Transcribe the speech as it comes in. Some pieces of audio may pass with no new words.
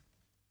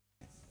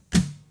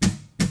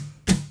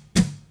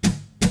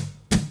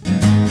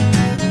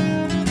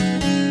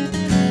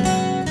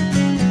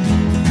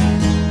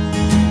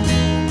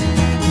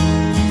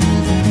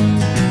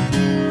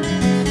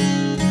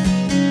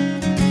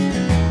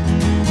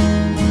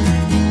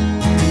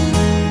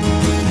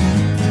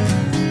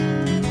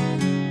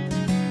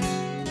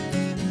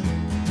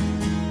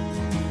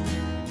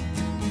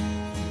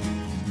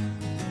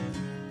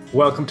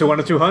Welcome to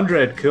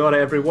 10200. Kia ora,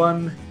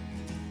 everyone.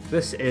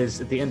 This is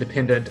the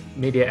Independent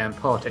Media and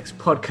Politics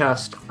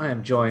podcast. I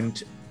am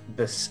joined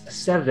this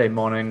Saturday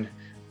morning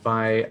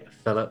by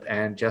Philip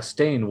and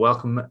Justine.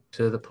 Welcome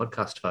to the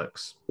podcast,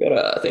 folks.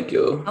 Thank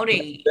you.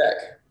 Howdy.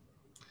 Back.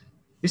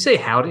 You say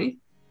howdy?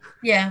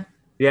 Yeah.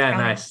 Yeah,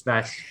 Howdy.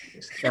 nice.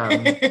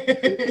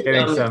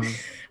 Getting some...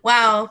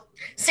 Wow.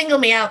 Single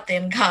me out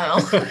then, Kyle.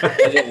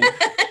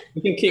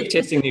 You can keep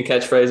testing new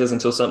catchphrases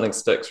until something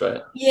sticks,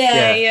 right?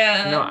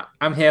 Yeah. No,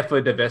 I'm here for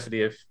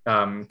diversity of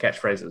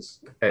catchphrases.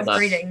 Of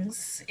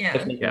greetings.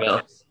 Yeah.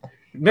 Yeah.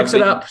 Mix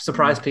it up,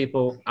 surprise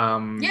people,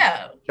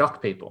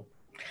 shock people.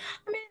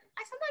 I mean,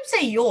 I sometimes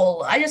say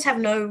y'all. I just have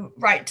no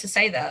right to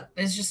say that.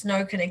 There's just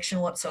no connection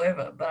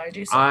whatsoever, but I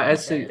do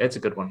say it's a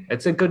good one.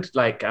 It's a good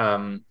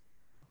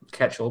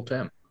catch-all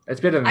term.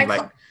 It's better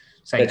than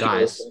saying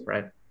guys,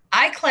 right?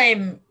 I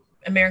claim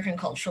American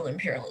cultural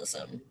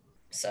imperialism.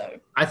 So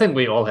I think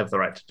we all have the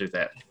right to do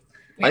that.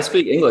 Yeah. I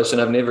speak English and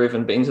I've never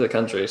even been to the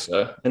country,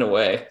 so in a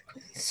way.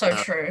 So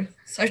true.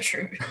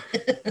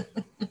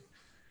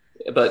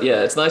 But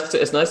yeah, it's nice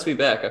to be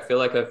back. I feel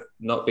like I've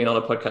not been on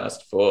a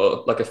podcast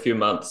for like a few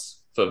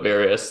months for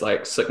various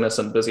like sickness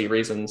and busy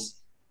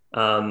reasons.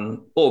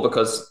 Or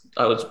because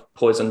I was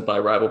poisoned by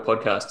rival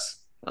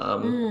podcasts.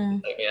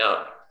 Take me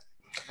out.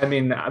 I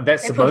mean,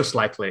 that's the most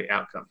likely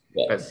outcome.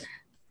 Yeah.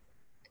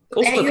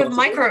 Also, you have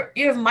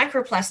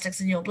microplastics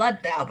in your blood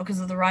now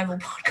because of the rival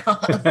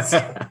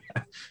podcast.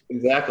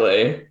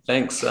 Exactly.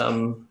 Thanks,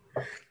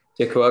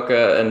 Te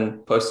Kuaka and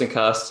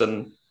Postingcast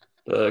and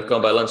the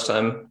Gone by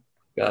Lunchtime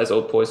guys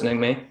all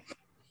poisoning me.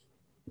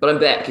 But I'm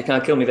back. You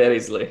can't kill me that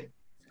easily.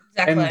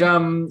 Exactly.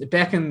 And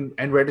back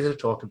and ready to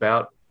talk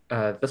about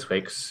this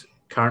week's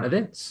current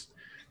events.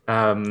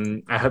 I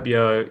hope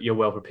you're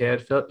well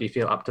prepared, Philip. Do you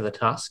feel up to the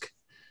task?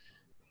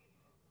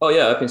 Oh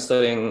yeah, I've been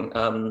studying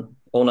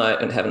all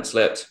night and haven't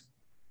slept.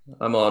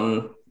 I'm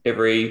on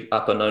every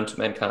upper known to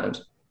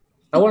mankind.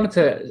 I wanted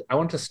to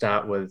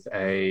start with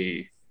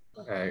saying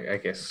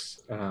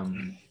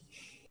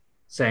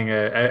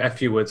a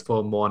few words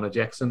for Moana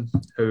Jackson,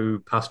 who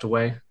passed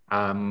away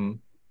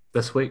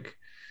this week.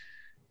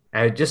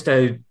 I'm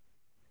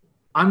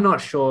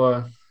not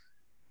sure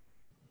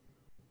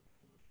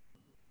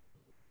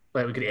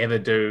that we could ever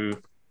do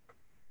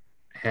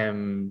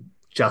him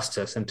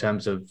justice in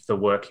terms of the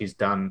work he's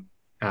done,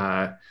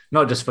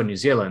 not just for New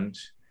Zealand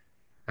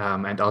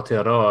and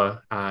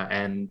Aotearoa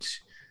and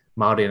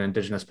Māori and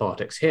Indigenous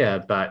politics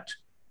here, but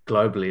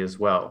globally as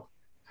well.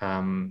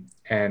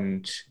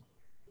 It's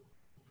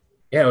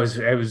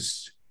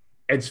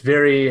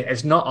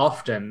not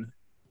often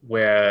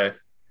where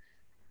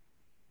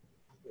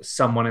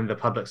someone in the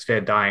public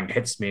sphere dying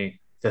hits me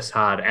this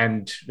hard,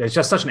 and there's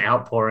just such an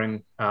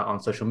outpouring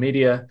on social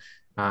media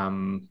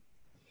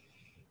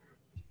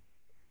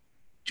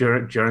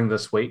during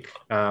this week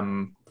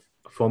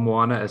for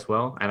Moana as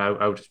well, and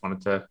I just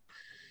wanted to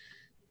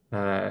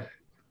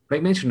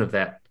make mention of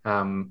that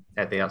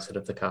at the outset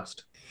of the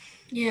cast.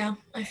 Yeah,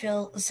 I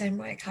feel the same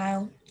way,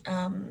 Kyle.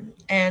 I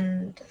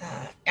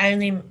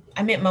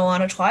met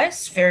Moana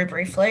twice, very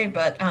briefly,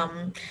 but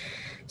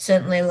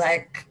certainly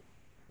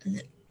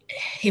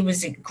he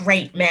was a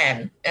great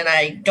man, and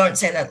I don't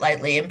say that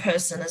lightly, in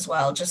person as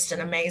well. Just an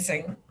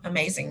amazing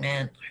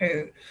man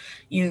who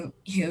you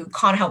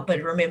can't help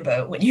but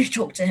remember when you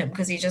talk to him,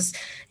 because he just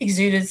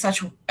exuded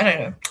such,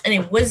 any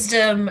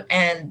wisdom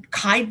and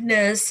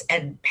kindness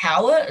and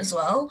power as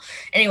well.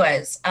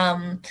 Anyways,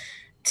 to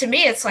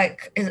me, it's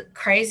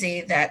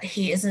crazy that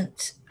he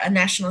isn't a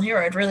national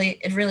hero. It really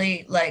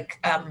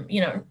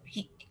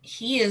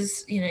he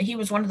is, he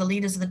was one of the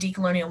leaders of the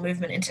decolonial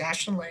movement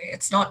internationally.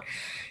 It's not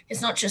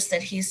just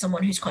that he's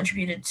someone who's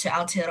contributed to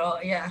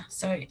Aotearoa. Yeah.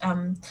 So,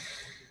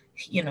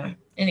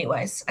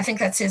 anyways, I think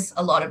that says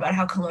a lot about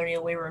how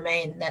colonial we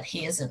remain, that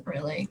he isn't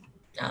really,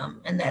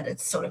 and that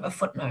it's sort of a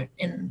footnote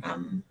in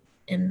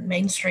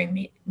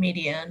mainstream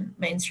media and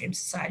mainstream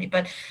society,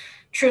 but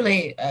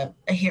truly a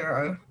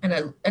hero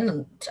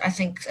and I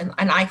think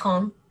an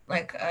icon,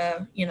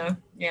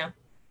 yeah.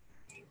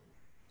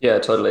 Yeah,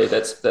 totally.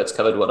 That's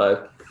covered what I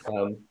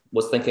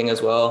was thinking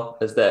as well,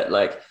 is that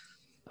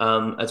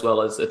as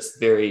well as it's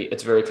very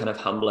kind of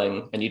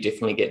humbling, and you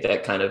definitely get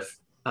that kind of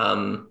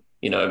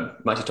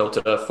Mighty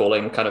Totara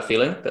falling kind of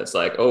feeling. That's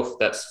like, oh,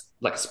 that's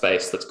like a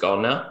space that's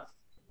gone now.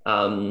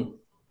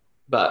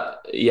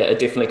 But yeah, it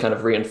definitely kind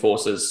of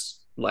reinforces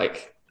I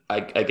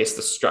guess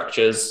the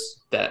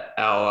structures that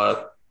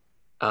our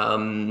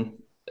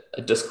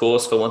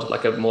discourse, for want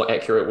of a more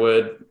accurate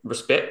word,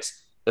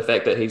 respects. The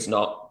fact that he's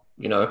not,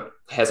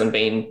 hasn't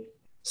been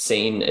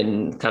seen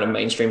in kind of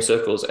mainstream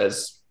circles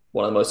as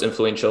one of the most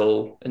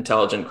influential,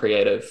 intelligent,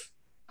 creative,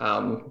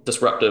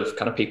 disruptive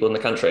kind of people in the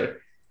country.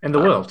 In the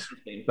world.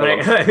 But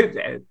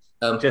I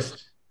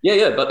just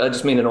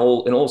mean in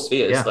all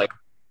spheres,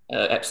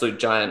 absolute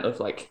giant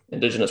of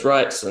Indigenous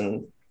rights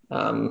and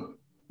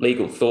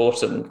legal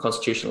thought and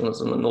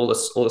constitutionalism and all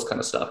this kind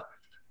of stuff,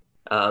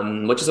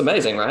 which is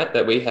amazing, right?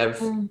 That we have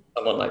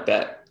someone like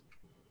that,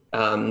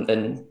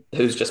 and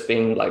who's just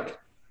been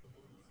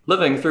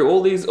living through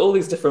all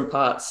these different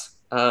parts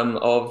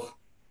of,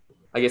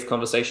 I guess,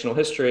 conversational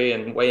history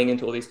and weighing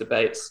into all these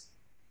debates,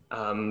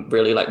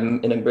 really like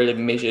in a really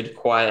measured,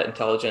 quiet,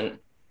 intelligent,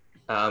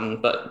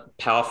 but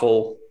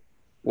powerful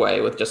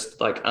way with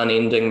just like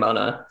unending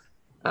mana.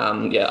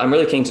 Yeah, I'm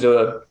really keen to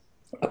do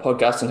a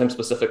podcast on him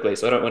specifically,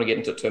 so I don't want to get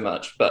into it too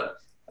much, but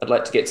I'd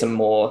like to get some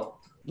more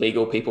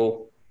legal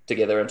people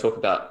together and talk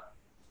about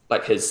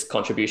like his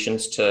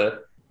contributions to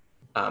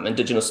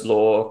Indigenous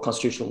law,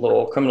 constitutional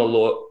law, criminal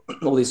law,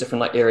 all these different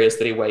like areas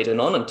that he weighed in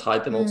on and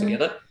tied them all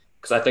together.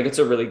 Because I think it's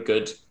a really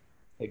good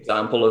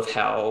example of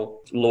how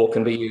law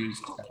can be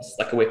used as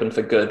like a weapon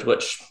for good,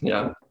 which, you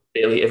know,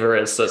 barely ever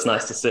is. So it's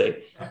nice to see.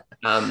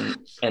 And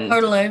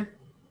Totally.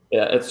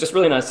 yeah, it's just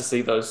really nice to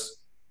see those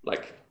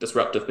like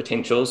disruptive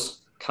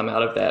potentials come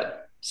out of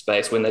that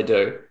space when they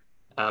do.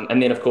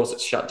 And then of course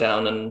it's shut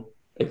down and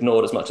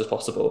ignored as much as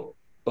possible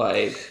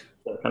by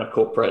the kind of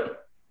corporate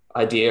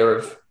idea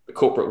of the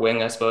corporate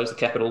wing, I suppose, the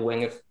capital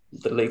wing of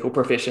the legal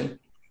profession.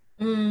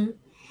 You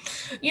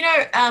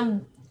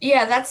know,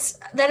 yeah,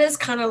 that is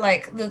kind of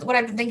like what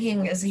I've been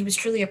thinking is he was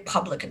truly a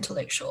public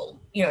intellectual.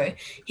 You know,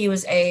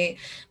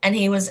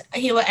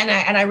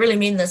 I really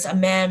mean this, a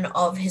man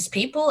of his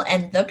people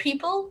and the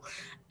people.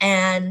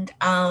 And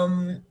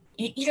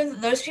you know,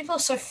 those people are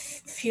so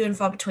few and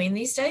far between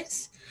these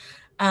days.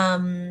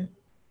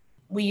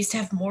 We used to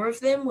have more of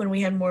them when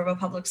we had more of a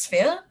public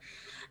sphere.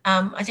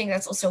 I think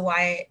that's also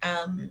why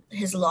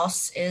his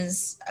loss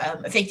is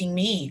affecting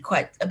me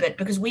quite a bit,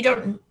 because we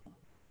don't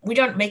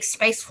make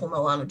space for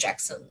Moana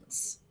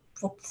Jacksons,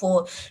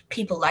 for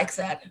people like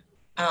that,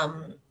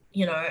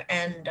 you know,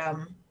 and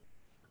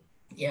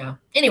yeah.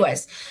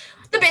 Anyways,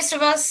 the best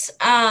of us,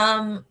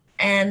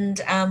 and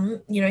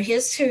you know,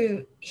 here's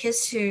to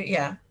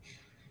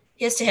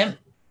him.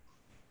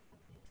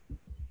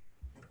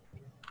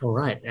 All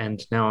right,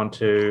 and now on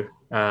to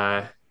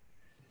our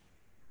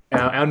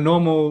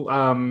normal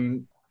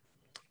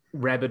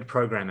rabid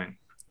programming.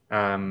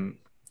 So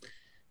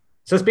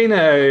it's been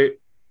a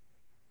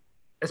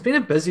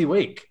busy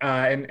week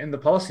in the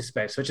policy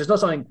space, which is not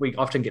something we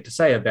often get to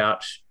say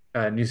about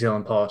New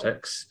Zealand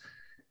politics.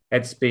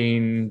 It's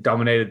been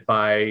dominated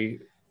by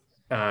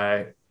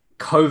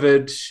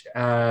COVID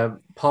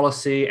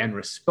policy and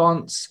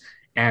response,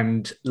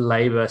 and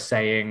Labour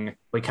saying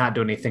we can't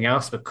do anything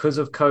else because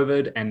of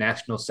COVID, and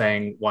National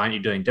saying, why aren't you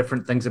doing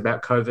different things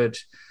about COVID?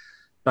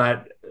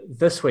 But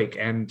this week,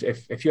 and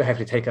if you're happy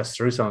to take us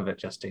through some of it,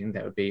 Justine,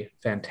 that would be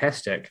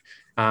fantastic.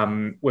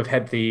 We've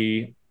had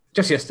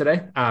just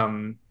yesterday,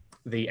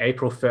 the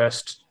April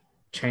 1st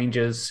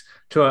changes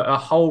to a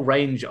whole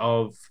range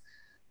of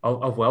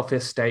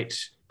welfare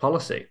state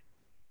policy.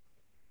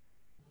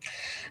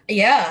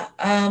 Yeah,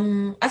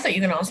 I thought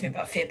you were going to ask me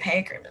about fair pay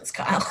agreements,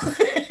 Kyle.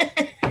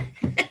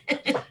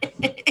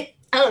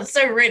 I was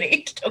so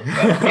ready to talk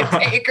about fair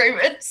pay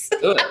agreements.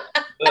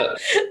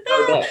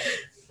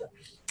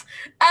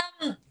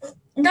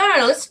 No,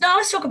 let's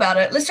talk about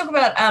it. Let's talk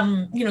about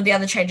you know, the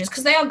other changes,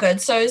 because they are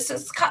good. So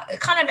it's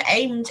kind of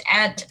aimed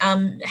at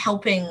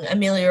helping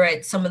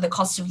ameliorate some of the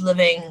cost of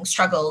living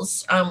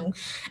struggles,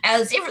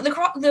 as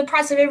the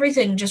price of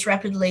everything just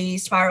rapidly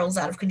spirals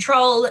out of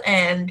control,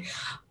 and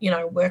you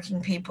know, working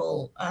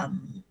people are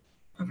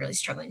really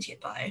struggling to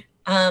get by.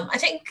 I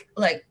think,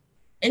 like,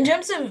 in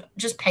terms of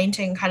just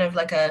painting kind of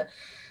like a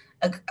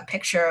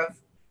picture of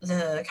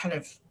the kind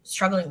of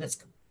struggling that's,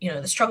 you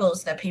know, the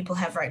struggles that people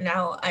have right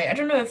now. I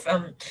don't know if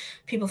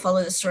people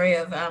follow the story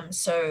of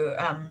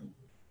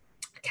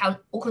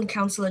Auckland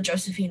councillor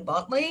Josephine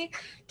Bartley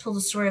told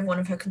the story of one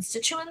of her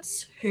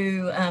constituents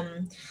who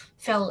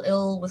fell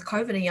ill with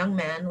COVID, a young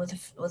man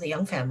with a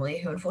young family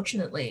who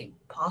unfortunately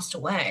passed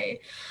away.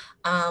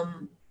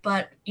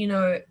 But, you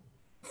know,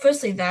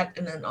 firstly, that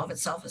in and of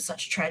itself is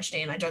such a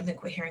tragedy, and I don't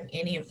think we're hearing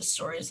any of the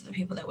stories of the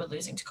people that we're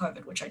losing to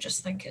COVID, which I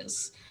just think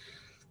is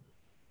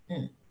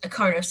a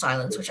cone of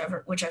silence, which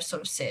I've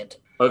sort of said.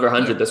 Over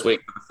 100 this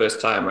week for the first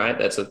time, right?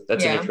 That's a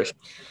new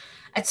threshold.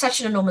 It's such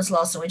an enormous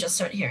loss, and we just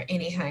don't hear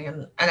anything.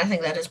 And I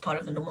think that is part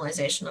of the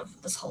normalization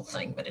of this whole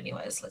thing. But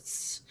anyways,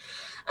 let's.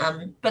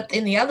 But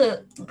in the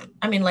other,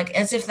 I mean, like,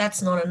 as if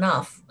that's not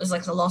enough, is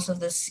like the loss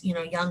of this, you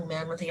know, young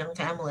man with a young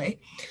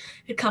family.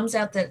 It comes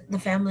out that the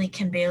family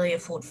can barely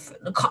afford,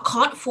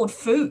 can't afford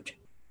food.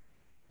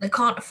 They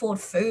can't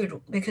afford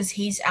food because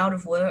he's out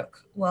of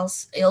work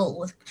whilst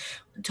ill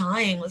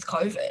dying with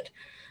COVID.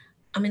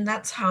 I mean,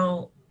 that's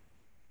how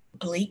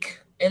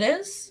bleak it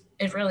is.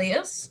 It really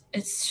is.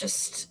 It's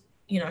just,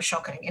 you know,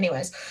 shocking.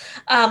 Anyways,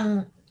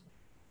 so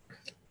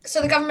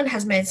the government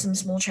has made some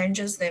small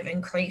changes. They've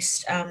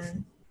increased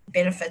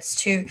benefits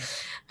to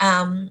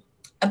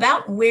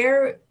about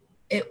where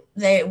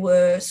they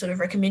were sort of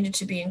recommended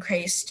to be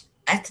increased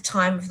at the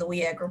time of the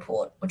WEAG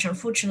report, which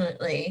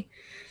unfortunately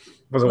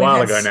was a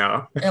while ago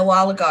now. A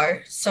while ago.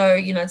 So,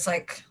 you know, it's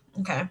like,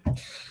 okay.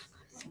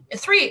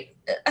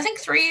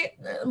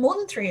 More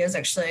than 3 years,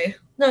 actually.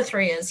 No,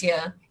 3 years,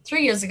 yeah.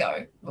 3 years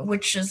ago,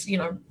 which is,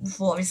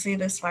 for obviously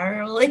the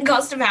spiraling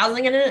cost of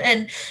housing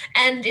and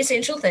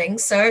essential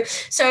things. So,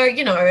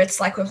 it's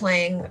like we're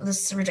playing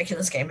this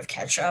ridiculous game of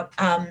catch up.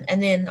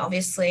 And then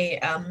obviously,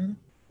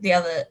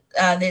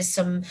 there's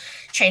some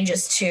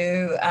changes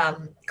to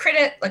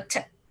credit, like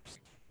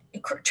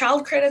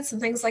child credits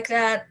and things like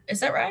that. Is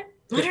that right?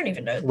 I don't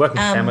even know. Working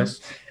families.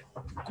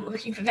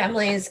 Working for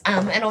families,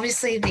 and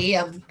obviously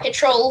the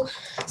petrol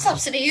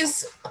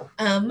subsidies,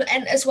 and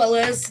as well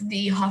as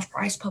the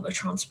half-price public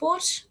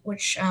transport,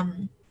 which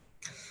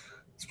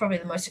is probably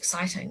the most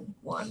exciting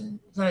one,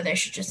 though they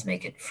should just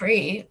make it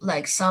free,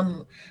 like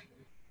some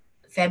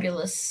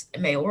fabulous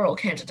mayoral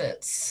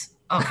candidates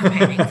are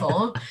campaigning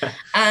for.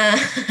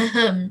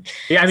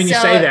 Yeah, I mean, you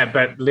say that,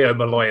 but Leo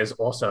Molloy is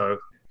also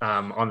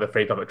on the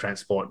free public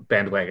transport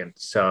bandwagon.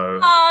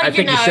 So I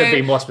think you should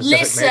be more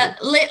specific.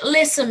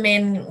 Lesser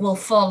men will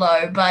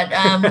follow, but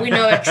we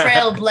know a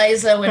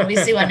trailblazer when we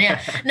see one. Now.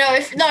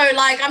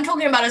 I'm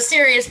talking about a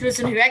serious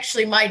person who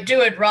actually might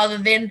do it rather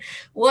than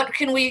what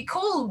can we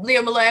call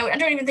Leo Molloy? I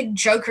don't even think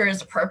joker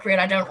is appropriate.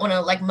 I don't want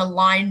to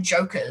malign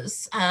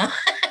jokers.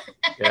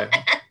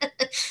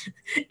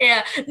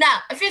 Yeah. Now,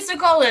 Festus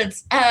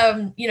Collins,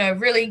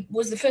 really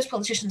was the first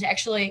politician to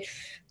actually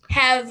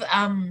have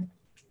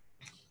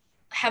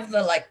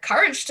the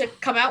courage to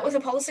come out with a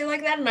policy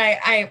like that, and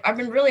I've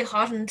been really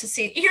heartened to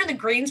see it. The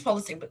Greens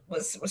policy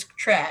was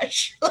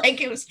trash,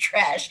 it was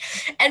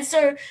trash, and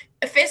so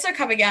Festus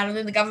coming out and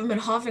then the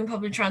government halving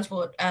public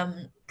transport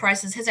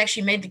prices has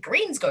actually made the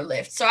Greens go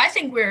left. So I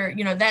think we're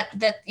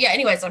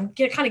anyways, I'm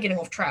kind of getting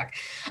off track,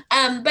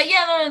 but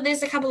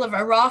there's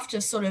a raft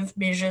of sort of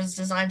measures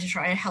designed to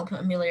try and help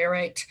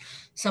ameliorate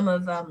some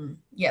of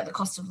the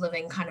cost of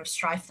living kind of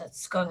strife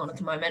that's going on at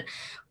the moment.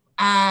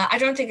 I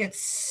don't think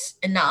it's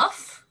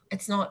enough.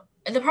 It's not.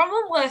 The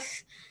problem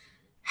with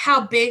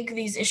how big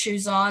these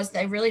issues are is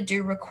they really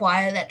do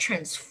require that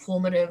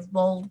transformative,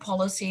 bold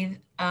policy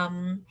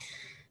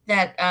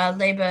that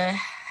Labour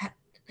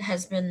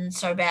has been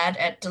so bad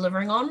at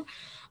delivering on,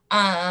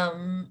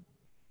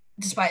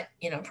 despite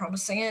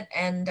promising it.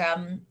 And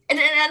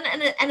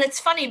it's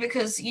funny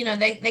because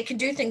they can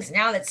do things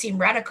now that seem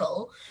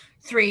radical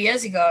 3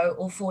 years ago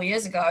or 4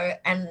 years ago,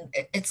 and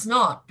it's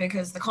not,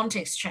 because the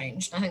context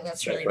changed. I think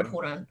that's really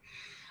important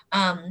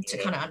to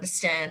kind of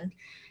understand.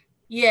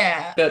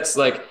 Yeah, that's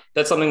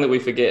something that we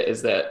forget,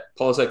 is that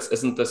politics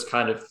isn't this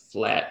kind of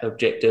flat,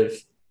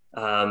 objective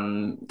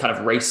kind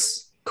of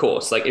race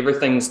course.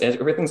 Everything's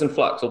in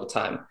flux all the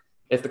time.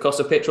 If the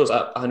cost of petrol is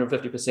up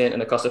 150% and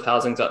the cost of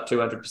housing's up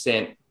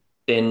 200%,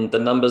 then the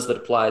numbers that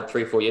applied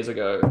 3-4 years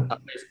ago are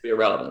basically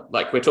irrelevant.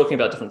 We're talking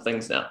about different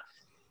things now.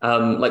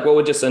 What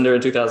would Jacinda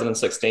in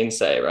 2016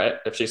 say, right?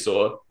 If she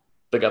saw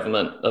the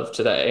government of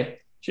today,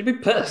 she'd be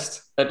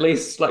pissed, at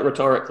least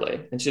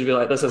rhetorically. And she'd be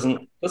like, this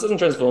isn't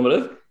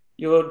transformative.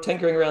 You're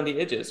tinkering around the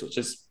edges, which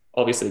is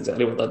obviously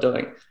exactly what they're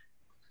doing.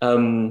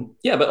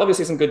 But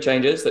obviously some good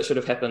changes that should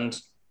have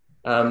happened.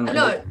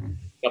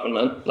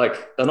 Government,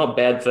 they're not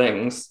bad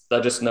things.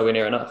 They're just nowhere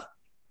near enough.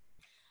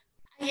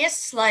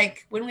 Yes,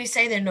 when we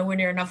say they're nowhere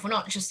near enough, we're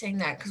not just saying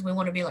that because we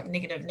want to be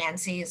negative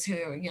Nancy's who,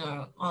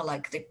 are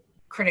the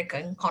critic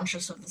and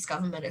conscious of this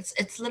government.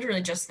 It's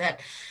literally just that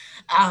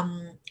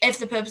if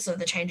the purpose of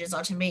the changes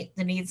are to meet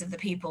the needs of the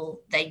people,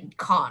 they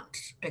can't,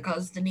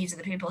 because the needs of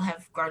the people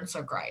have grown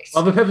so great.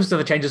 Well, the purpose of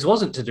the changes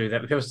wasn't to do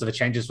that. The purpose of the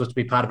changes was to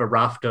be part of a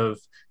raft of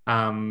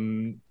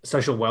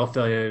social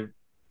welfare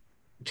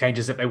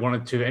changes that they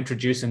wanted to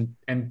introduce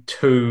in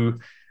two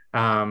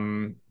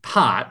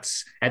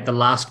parts at the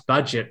last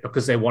budget,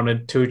 because they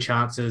wanted two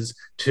chances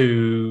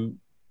to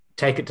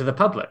take it to the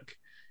public.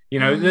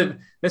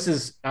 This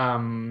is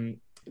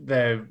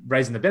the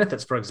raising the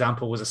benefits, for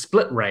example, was a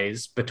split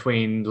raise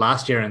between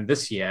last year and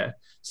this year,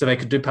 so they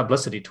could do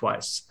publicity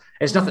twice.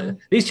 It's nothing.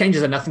 These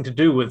changes are nothing to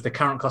do with the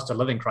current cost of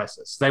living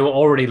crisis. They were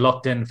already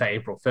locked in for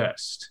April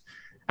 1st.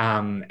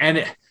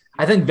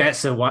 I think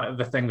that's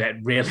the thing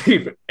that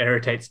really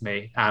irritates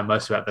me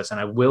most about this, and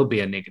I will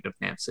be a negative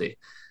Nancy,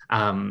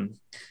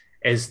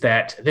 is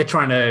that they're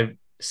trying to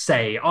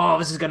say, oh,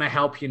 this is going to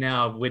help you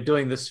now. We're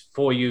doing this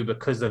for you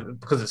because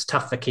it's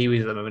tough for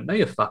Kiwis at the moment. No,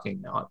 you're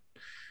fucking not.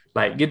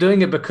 You're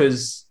doing it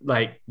because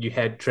you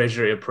had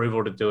Treasury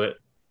approval to do it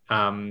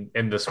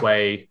in this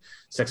way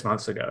 6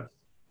 months ago.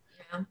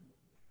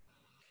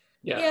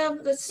 Yeah.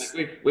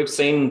 We've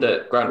seen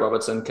that Grant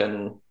Robertson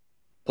can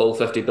pull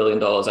 $50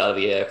 billion out of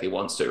the air if he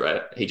wants to,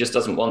 right? He just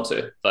doesn't want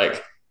to.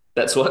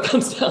 That's what it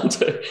comes down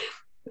to.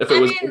 If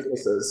it was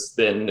businesses,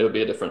 then it would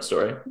be a different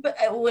story. But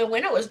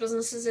when it was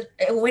businesses,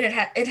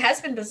 it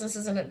has been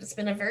businesses, and it's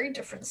been a very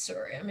different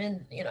story.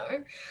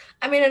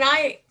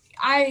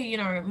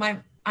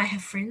 I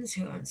have friends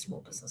who own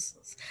small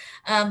businesses,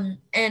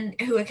 and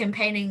who are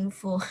campaigning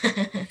for.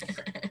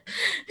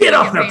 Get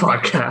off the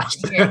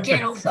podcast.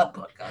 Get off the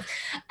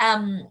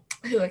podcast.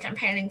 Who are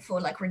campaigning for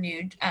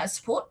renewed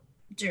support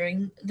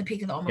during the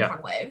peak of the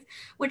Omicron wave,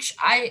 which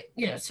I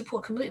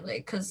support completely,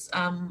 because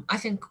I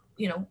think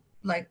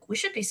we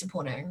should be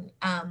supporting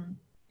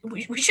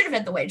we should have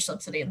had the wage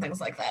subsidy and things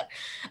like that.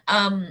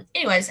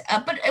 Anyways,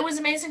 but it was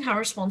amazing how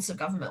responsive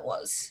government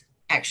was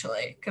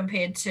actually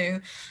compared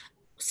to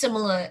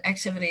similar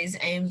activities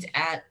aimed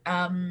at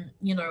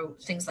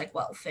things like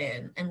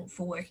welfare and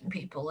for working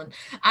people. And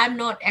I'm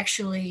not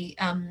actually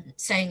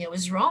saying it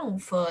was wrong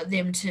for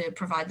them to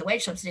provide the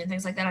wage subsidy and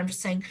things like that. I'm just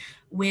saying,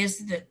 where's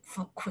the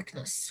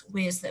quickness,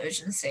 where's the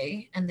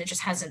urgency? And there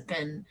just hasn't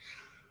been.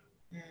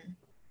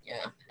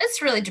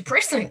 It's really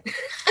depressing.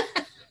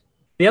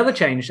 The other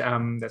change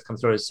that's come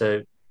through is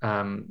the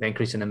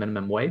increase in the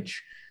minimum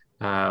wage,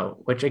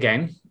 which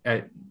again,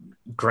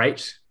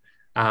 great,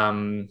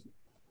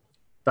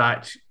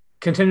 but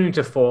continuing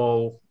to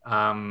fall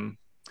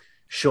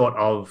short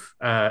of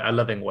a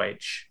living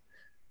wage,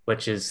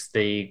 which is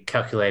the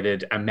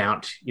calculated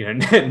amount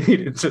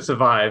needed to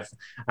survive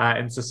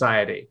in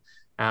society,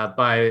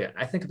 by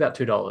I think about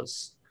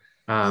 $2.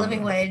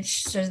 Living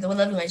wage. So the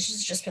living wage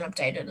has just been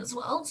updated as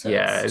well. So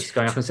yeah, it's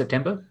going up in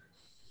September.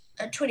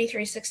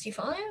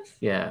 23.65.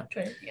 Yeah.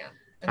 20, yeah.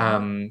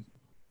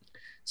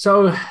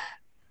 So,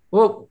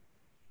 well,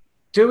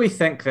 do we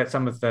think that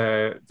some of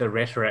the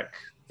rhetoric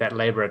that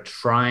Labour are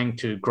trying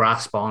to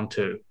grasp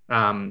onto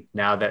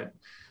now that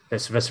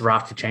this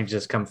raft of changes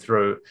has come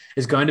through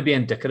is going to be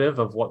indicative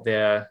of what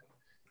they're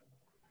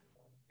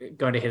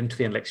going to head into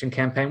the election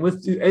campaign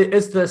with?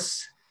 Is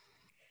this?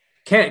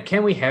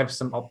 Can we have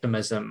some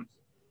optimism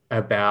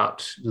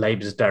about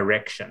Labour's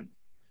direction?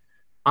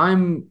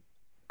 I'm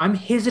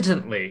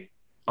hesitantly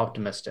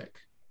optimistic.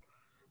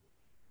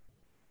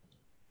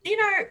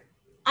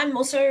 I'm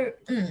also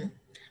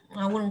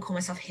I wouldn't call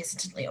myself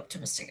hesitantly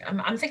optimistic.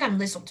 I think I'm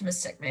less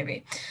optimistic,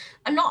 maybe.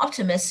 I'm not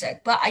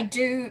optimistic, but I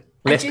do...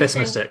 Less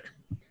pessimistic.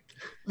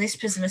 Less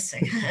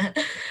pessimistic.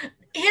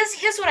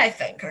 Here's what I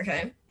think,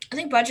 okay? I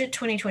think Budget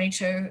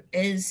 2022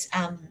 is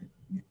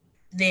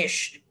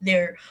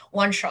their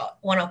one shot,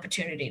 one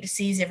opportunity to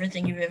seize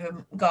everything you've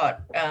ever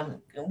got.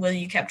 Will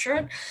you capture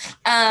it?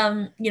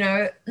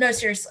 No,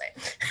 seriously.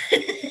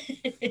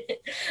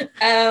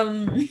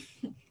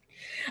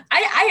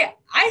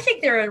 I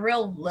think they're at a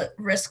real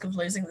risk of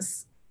losing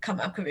this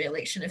upcoming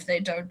election if they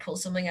don't pull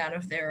something out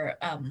of their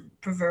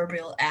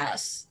proverbial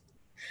ass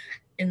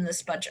in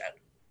this budget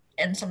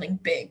and something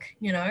big,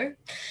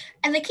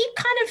 And they keep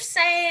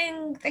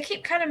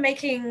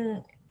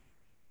making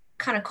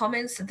kind of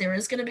comments that there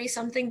is going to be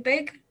something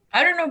big.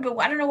 I don't know, but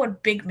I don't know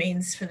what big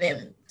means for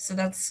them. So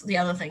that's the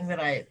other thing that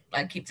I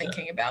keep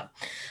thinking about.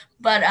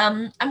 But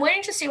I'm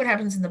waiting to see what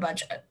happens in the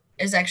budget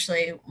is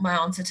actually my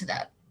answer to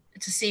that.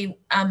 To see,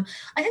 I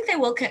think they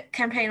will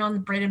campaign on the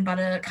bread and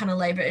butter kind of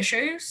Labour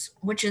issues,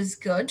 which is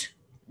good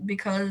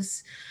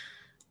because,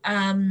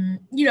 I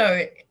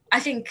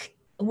think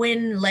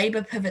when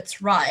Labour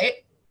pivots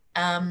right,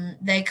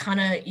 they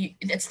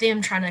it's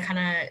them trying to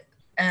kind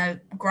of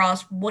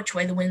grasp which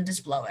way the wind is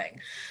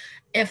blowing.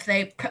 If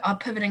they are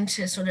pivoting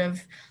to sort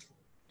of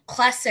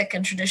classic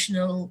and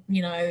traditional,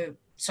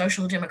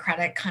 social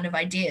democratic kind of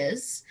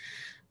ideas,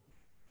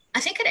 I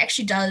think it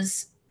actually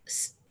does.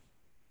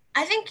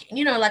 I think,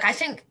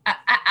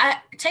 I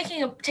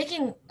think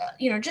taking,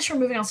 just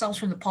removing ourselves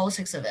from the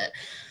politics of it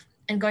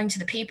and going to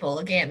the people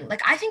again,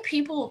 I think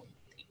people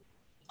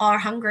are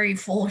hungry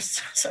for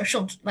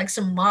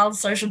some mild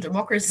social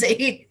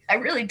democracy. I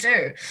really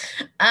do.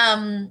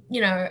 And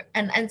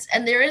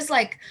there is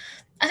I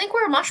think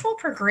we're a much more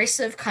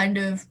progressive kind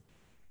of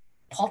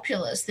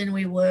populace than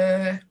we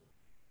were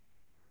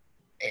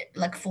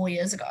 4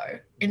 years ago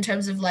in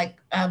terms of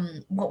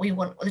what we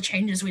want, the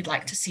changes we'd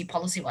like to see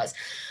policy wise.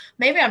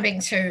 Maybe I'm being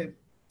too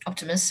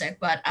optimistic,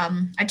 but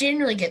I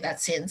genuinely get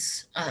that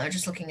sense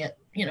just looking at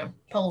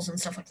polls and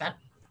stuff like that.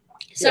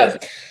 So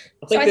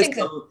yeah, I think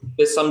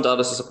there's some data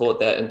to support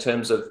that in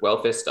terms of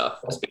welfare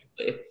stuff,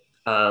 especially.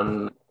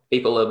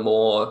 People are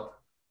more.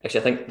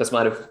 Actually, I think this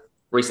might have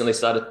recently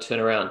started to turn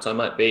around, so I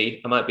might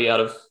be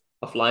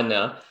offline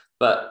now.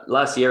 But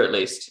last year, at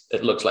least,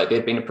 it looks like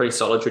there'd been a pretty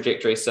solid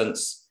trajectory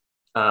since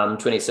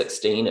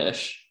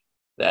 2016-ish.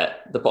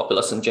 That the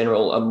populace in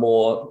general are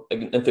more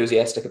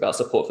enthusiastic about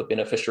support for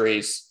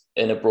beneficiaries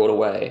in a broader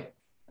way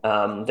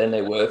than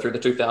they were through the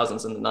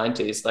 2000s and the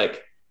 90s.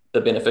 The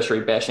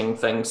beneficiary bashing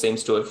thing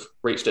seems to have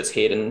reached its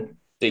head and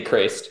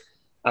decreased.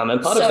 And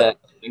part of that,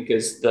 I think,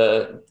 is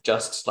the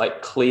just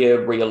clear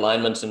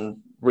realignment and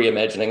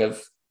reimagining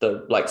of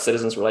the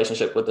citizens'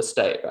 relationship with the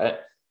state, right?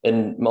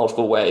 In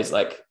multiple ways,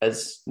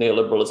 as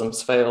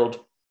neoliberalism's failed,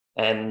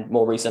 and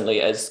more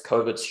recently as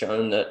COVID's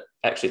shown that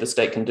actually the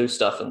state can do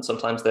stuff, and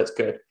sometimes that's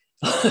good.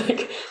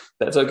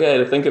 That's okay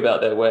to think about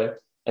that way.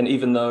 And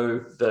even though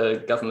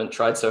the government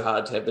tried so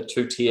hard to have the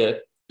two-tier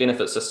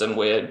benefit system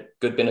where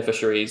good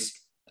beneficiaries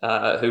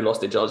who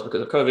lost their jobs because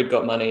of COVID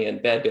got money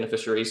and bad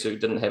beneficiaries who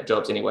didn't have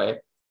jobs anyway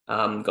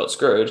got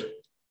screwed,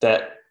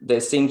 that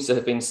there seems to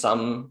have been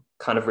some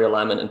kind of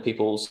realignment in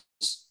people's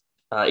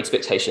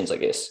expectations, I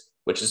guess,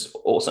 which is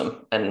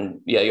awesome. And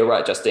yeah, you're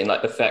right, Justine,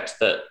 the fact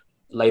that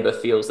Labour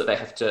feels that they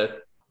have to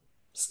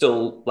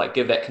still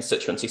give that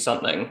constituency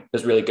something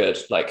is really good.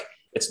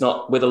 It's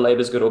not whether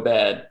Labour's good or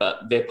bad,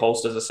 but their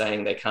pollsters are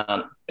saying they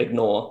can't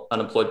ignore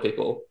unemployed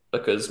people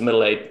because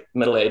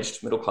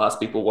middle-aged, middle-class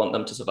people want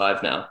them to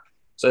survive now.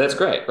 So that's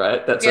great,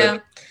 right? That's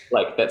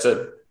that's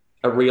a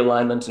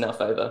realignment in our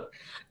favor.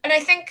 And I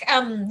think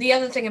the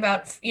other thing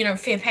about,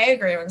 fair pay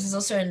agreements is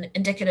also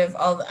indicative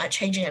of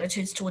changing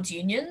attitudes towards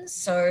unions.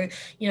 So,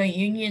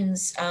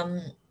 unions,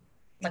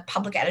 like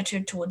public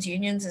attitude towards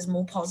unions is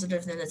more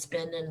positive than it's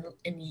been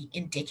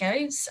in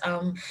decades.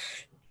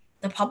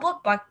 The public,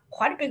 by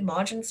quite a big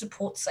margin,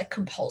 supports like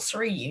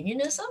compulsory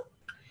unionism,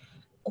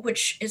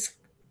 which is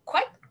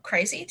quite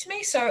crazy to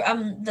me. So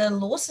the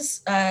Law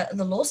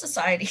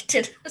Society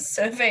did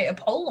a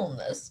poll on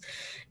this.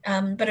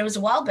 But it was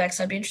a while back,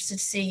 so I'd be interested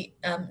to see,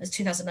 it's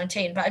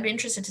 2019, but I'd be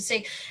interested to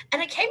see.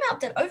 And it came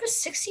out that over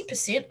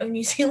 60% of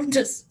New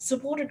Zealanders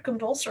supported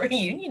compulsory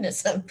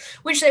unionism,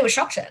 which they were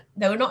shocked at.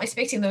 They were not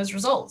expecting those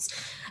results.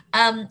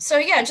 So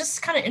yeah,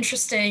 just kind of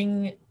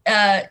interesting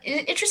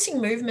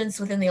movements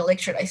within the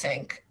electorate, I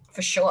think,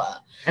 for sure.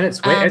 And it's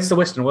the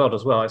Western world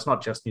as well. It's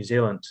not just New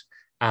Zealand.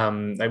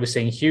 They were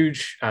seeing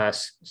huge,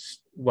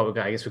 what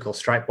I guess we call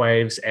strike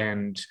waves,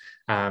 and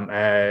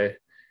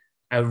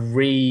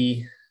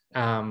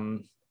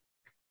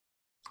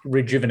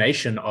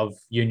rejuvenation of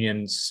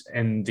unions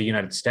in the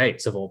United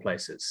States, of all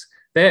places.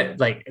 There've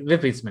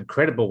been some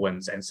incredible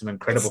wins and some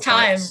incredible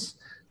fights.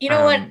 You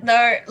know what,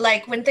 though?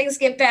 Like, when things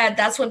get bad,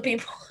 that's when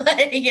people,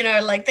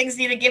 things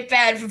need to get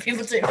bad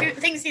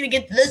things need to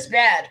get this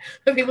bad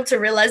for people to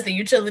realize the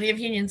utility of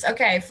unions.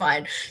 Okay,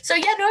 fine. So,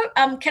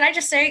 can I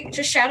just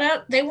shout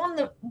out, they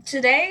won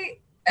today,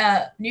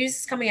 news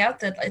is coming out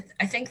that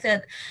I think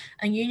that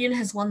a union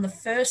has won the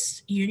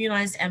first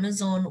unionized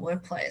Amazon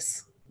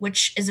workplace,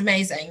 which is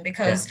amazing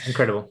because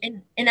incredible.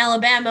 In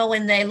Alabama,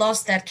 when they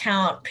lost that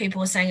count, people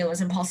were saying it was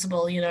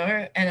impossible,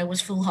 and it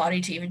was foolhardy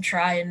to even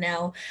try. And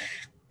now,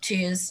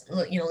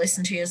 less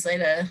than 2 years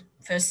later,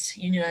 first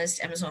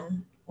unionized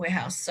Amazon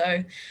warehouse.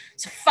 So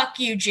fuck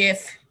you,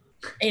 Jeff.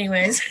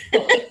 Anyways.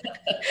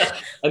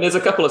 And there's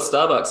a couple of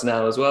Starbucks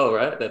now as well,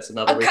 right? That's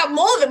another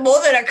more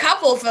than a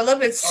couple,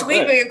 Philip. It's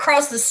sweeping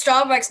across the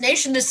Starbucks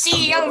nation. The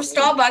CEO of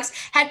Starbucks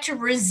had to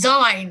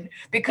resign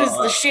because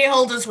the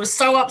shareholders were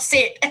so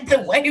upset at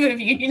the wave of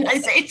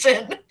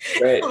unionization.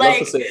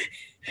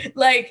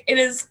 Great. It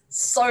is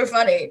so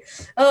funny.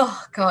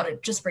 Oh God,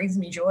 it just brings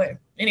me joy.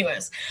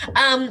 Anyways,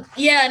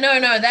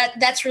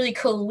 that's really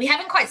cool. We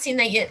haven't quite seen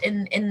that yet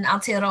in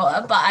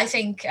Aotearoa, but I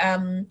think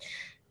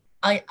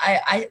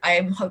I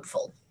am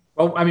hopeful.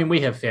 Well, I mean,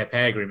 we have fair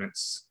pay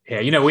agreements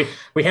here.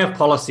 We have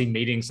policy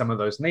meeting some of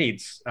those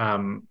needs.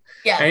 And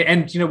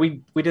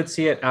we did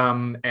see it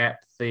at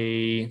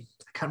the,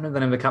 I can't remember the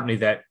name of the company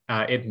that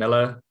Ed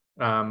Miller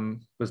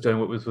was doing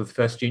what was with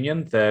First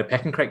Union, the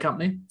pack and crate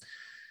company.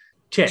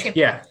 CHEP.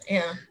 Yeah.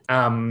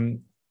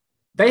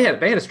 They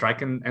had a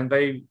strike and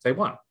they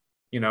won.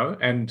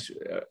 And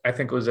I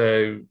think it was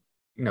it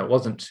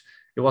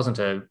wasn't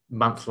a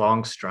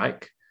month-long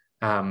strike.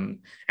 And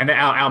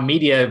our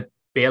media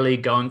barely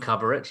go and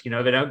cover it. They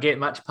don't get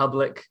much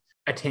public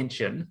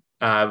attention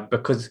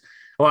because,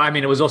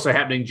 it was also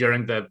happening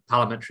during the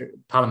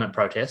parliament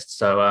protests.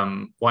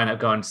 So why not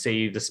go and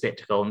see the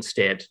spectacle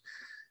instead?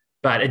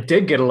 But it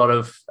did get a lot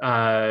of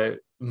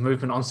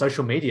movement on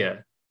social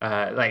media.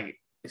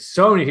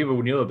 So many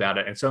people knew about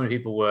it and so many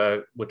people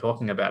were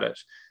talking about it.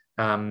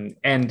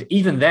 And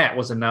even that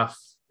was enough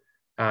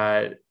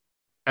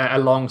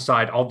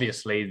alongside,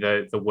 obviously,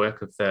 the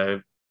work of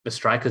the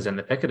strikers and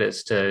the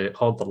picketers to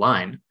hold the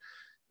line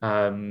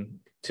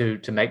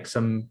to make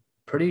some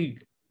pretty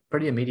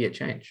immediate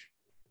change.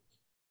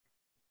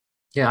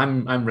 Yeah,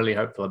 I'm really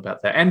hopeful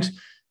about that. And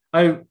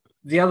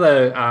the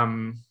other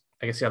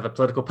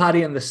political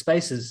party in this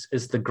space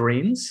is the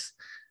Greens.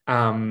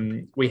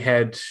 We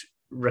had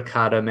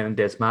Ricardo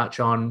Menendez March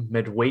on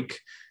midweek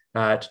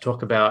to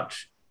talk about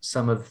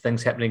some of the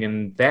things happening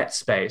in that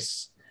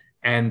space.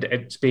 And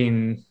it's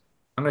been,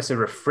 I'm going to say,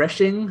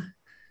 refreshing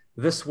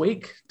this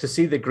week to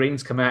see the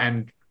Greens come out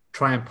and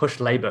try and push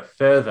Labour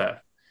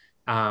further,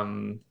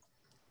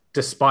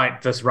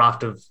 despite this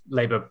raft of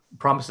Labour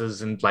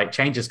promises and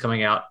changes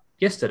coming out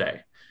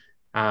yesterday.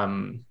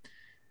 And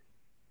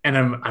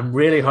I'm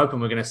really hoping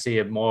we're going to see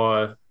a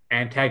more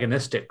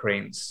antagonistic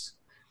Greens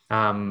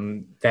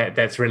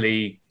that's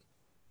really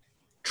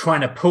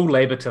trying to pull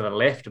Labour to the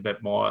left a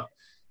bit more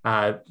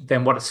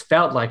than what it's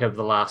felt like over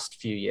the last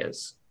few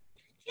years.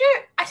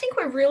 I think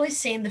we're really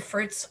seeing the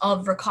fruits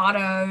of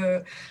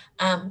Ricardo,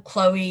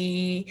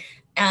 Chloe,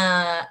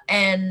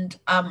 and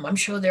I'm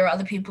sure there are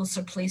other people,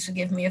 so please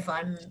forgive me if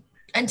I'm,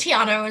 and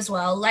Tiano as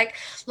well, like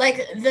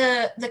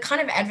the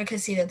kind of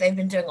advocacy that they've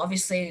been doing,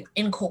 obviously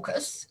in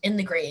caucus, in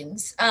the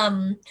Greens,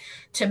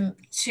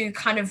 to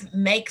kind of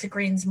make the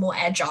Greens more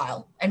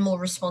agile and more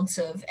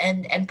responsive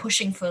and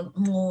pushing for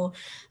more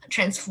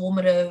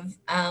transformative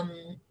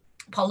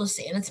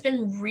policy. And it's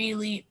been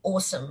really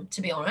awesome,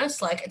 to be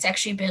honest. It's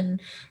actually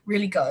been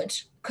really good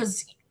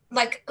because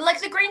like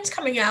the Greens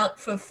coming out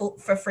for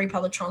free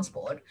public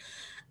transport.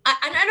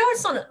 I know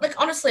it's not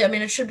honestly,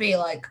 it should be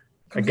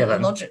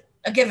completely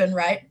a given,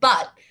 right?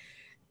 But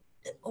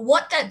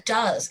what that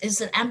does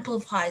is it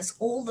amplifies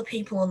all the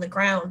people on the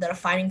ground that are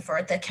fighting for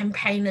it, the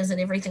campaigners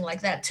and everything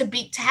like that, to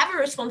have a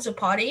responsive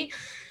party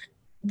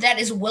that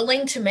is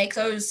willing to make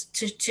those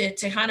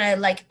to kind of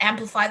like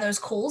amplify those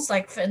calls,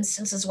 like for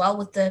instance as well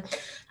with the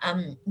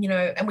and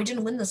we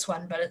didn't win this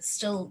one, but it's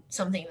still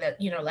something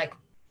that like,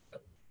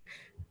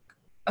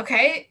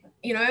 okay,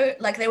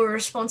 like they were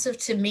responsive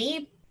to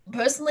me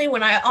personally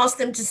when I asked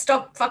them to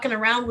stop fucking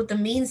around with the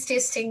means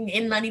testing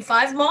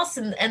N95 moss,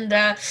 and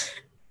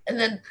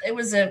then it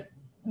was a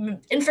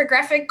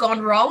infographic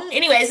gone wrong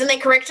anyways, and they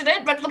corrected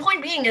it. But the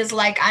point being is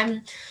like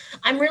I'm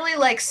really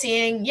like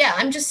seeing,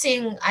 I'm just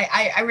seeing,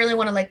 I really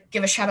want to like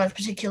give a shout out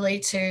particularly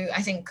to,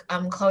 I think,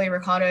 Chloe,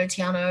 Ricardo,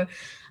 Tiano,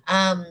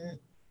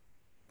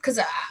 because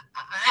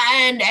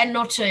and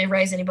not to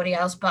erase anybody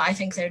else, but I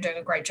think they're doing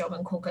a great job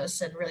in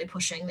caucus and really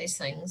pushing these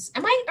things.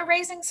 Am I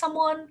erasing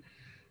someone?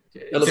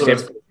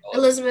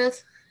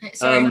 Elizabeth.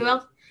 Sorry, who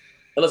else?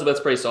 Elizabeth's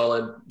pretty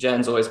solid.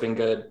 Jan's always been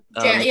good.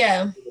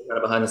 Yeah. Kind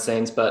of behind the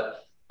scenes,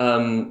 but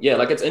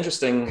like it's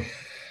interesting.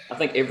 I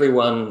think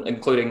everyone,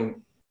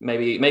 including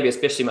maybe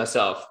especially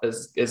myself,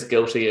 is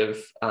guilty of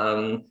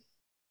kind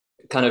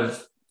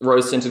of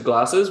rose-tinted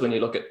glasses when you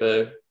look at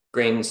the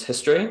Greens'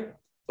 history.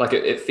 Like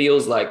it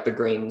feels like the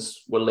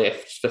Greens were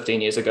left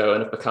 15 years ago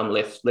and have become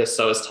less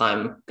so as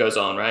time goes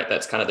on, right?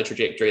 That's kind of the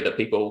trajectory that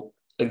people,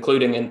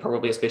 including and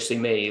probably especially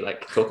me,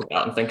 like talk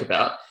about and think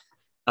about.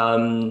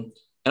 And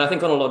I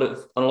think on a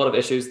lot of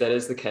issues that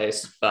is the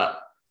case,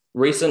 but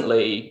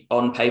recently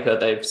on paper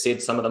they've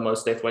said some of the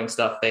most left-wing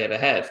stuff they ever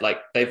have. Like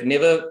they've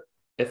never,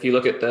 if you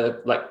look at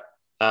the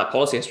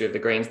policy history of the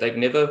Greens, they've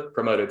never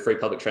promoted free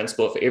public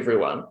transport for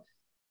everyone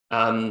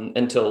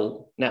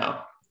until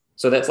now.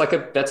 So that's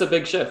a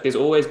big shift. There's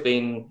always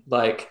been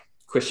like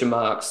question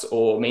marks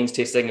or means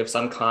testing of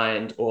some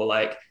kind, or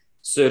like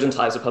certain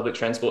types of public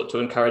transport to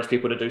encourage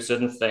people to do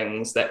certain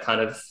things. That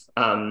kind of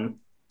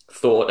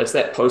thought, it's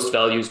that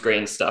post-values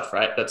green stuff,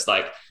 right? That's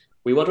like,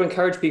 we want to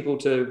encourage people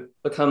to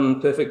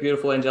become perfect,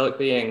 beautiful, angelic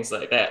beings,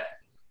 like that.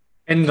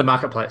 In the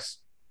marketplace.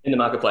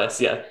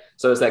 Yeah.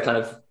 So it's that kind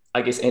of,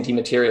 I guess,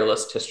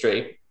 anti-materialist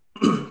history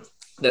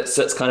that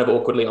sits kind of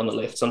awkwardly on the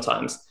left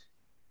sometimes.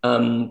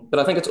 But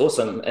I think it's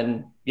awesome.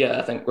 And yeah,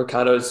 I think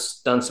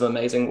Ricardo's done some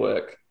amazing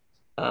work,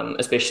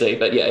 especially,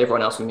 but yeah,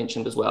 everyone else we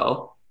mentioned as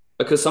well.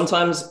 Because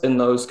sometimes in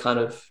those kind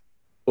of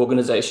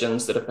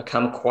organizations that have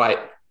become quite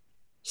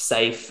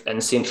safe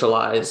and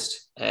centralized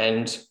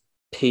and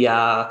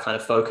PR kind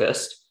of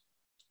focused,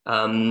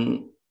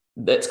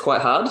 that's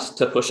quite hard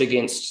to push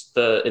against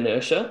the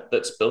inertia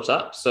that's built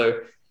up.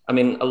 So, I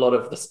mean, a lot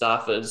of the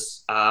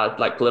staffers are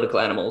like political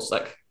animals.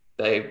 Like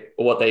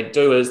what they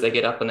do is they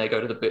get up and they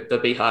go to the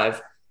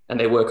beehive and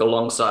they work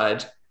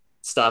alongside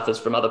staffers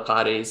from other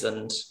parties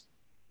and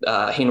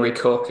Henry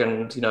Cook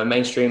and,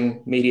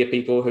 mainstream media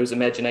people whose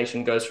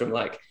imagination goes from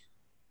like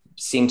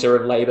center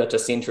of Labour to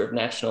center of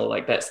National.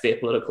 Like that's their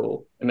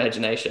political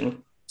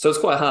imagination. So it's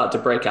quite hard to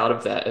break out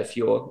of that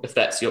if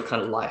that's your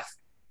kind of life.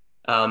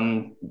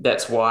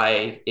 That's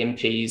why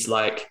MPs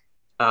like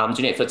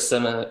Jeanette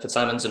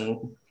Fitzsimons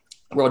and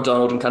Rod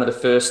Donald and kind of the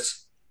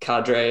first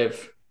cadre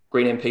of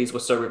Green MPs were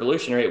so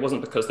revolutionary. It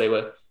wasn't because they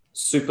were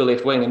super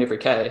left-wing in every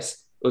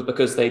case. It was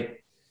because they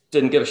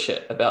didn't give a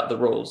shit about the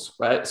rules,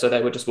 right? So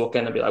they would just walk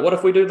in and be like, what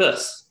if we do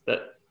this that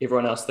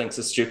everyone else thinks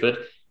is stupid,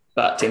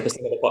 but 10% of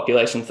the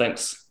population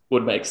thinks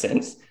would make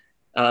sense?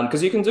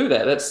 Because you can do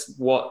that. That's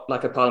what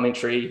like a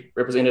parliamentary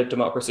representative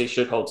democracy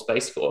should hold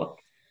space for.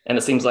 And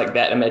it seems like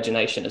that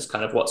imagination is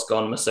kind of what's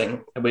gone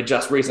missing. And we're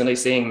just recently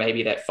seeing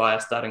maybe that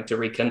fire starting to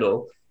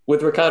rekindle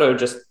with Ricardo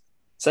just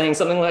saying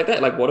something like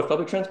that. Like, what if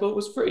public transport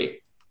was free?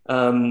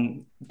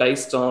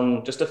 Based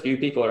on just a few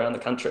people around the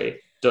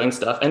country doing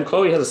stuff. And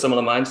Chloe has a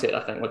similar mindset,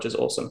 I think, which is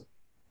awesome.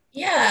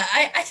 Yeah,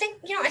 I think,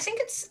 I think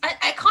it's,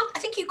 I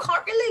think you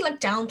can't really like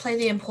downplay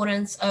the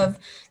importance of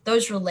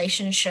those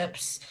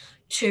relationships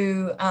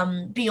to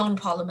beyond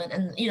parliament.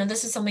 And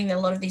this is something that a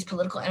lot of these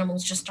political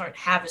animals just don't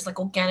have, is like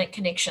organic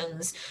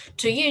connections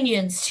to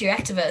unions, to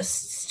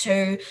activists,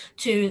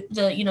 to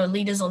the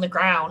leaders on the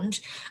ground,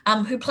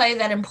 who play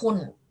that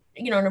important,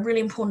 in a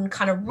really important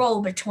kind of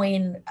role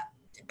between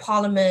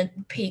parliament,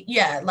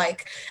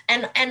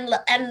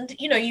 and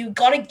you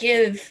got to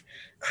give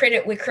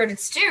credit where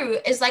credit's due.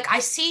 Is like, I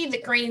see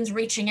the Greens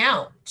reaching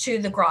out to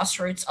the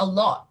grassroots a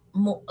lot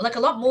more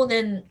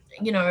than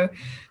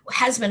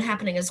has been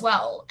happening as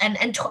well, and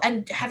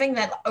having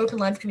that open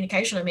line of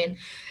communication. I mean,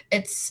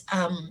 it's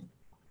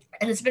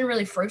and it's been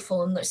really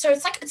fruitful. And so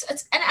it's like it's and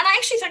I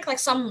actually think like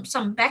some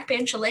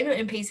backbencher Labour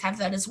MPs have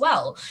that as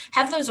well,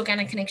 have those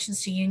organic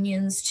connections to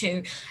unions,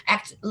 to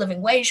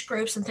living wage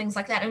groups and things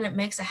like that, and it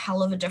makes a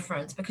hell of a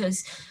difference.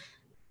 Because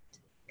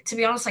to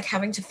be honest, like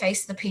having to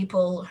face the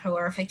people who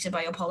are affected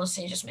by your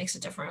policy just makes a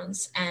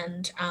difference.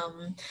 And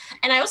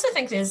I also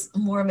think there's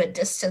more of a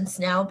distance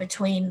now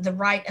between the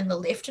right and the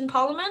left in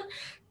Parliament,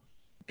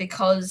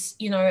 because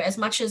as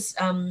much as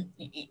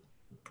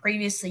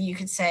previously you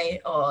could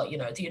say,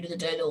 at the end of the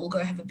day they'll all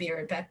go have a beer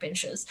at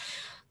backbenches,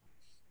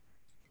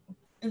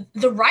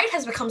 the right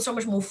has become so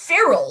much more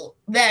feral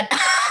that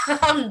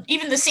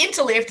even the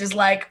center left is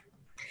like,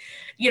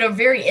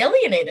 very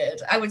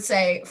alienated, I would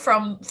say,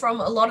 from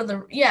a lot of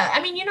the,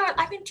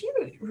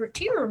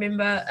 do you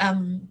remember,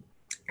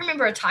 I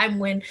remember a time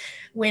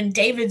when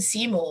David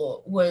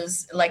Seymour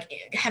was like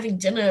having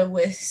dinner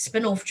with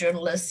spin-off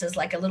journalists as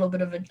like a little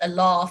bit of a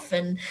laugh,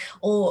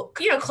 or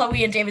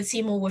Chloe and David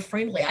Seymour were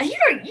friendly.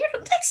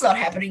 That's not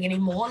happening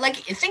anymore. Like,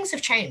 things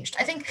have changed.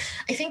 I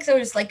think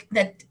there's like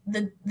that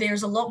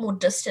there's a lot more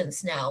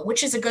distance now,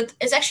 which is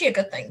actually a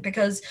good thing,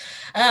 because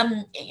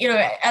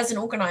as an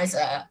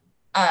organizer,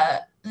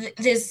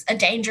 there's a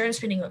danger in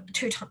spending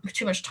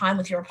too much time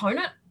with your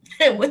opponent,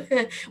 with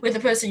the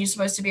person you're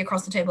supposed to be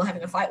across the table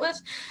having a fight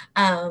with.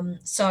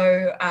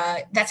 So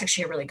that's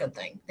actually a really good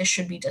thing. There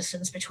should be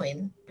distance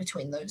between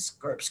those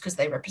groups, because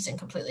they represent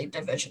completely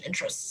divergent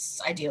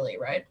interests, ideally,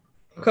 right?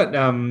 Good.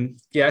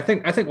 I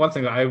think one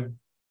thing that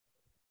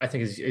I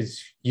think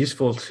is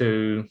useful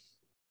to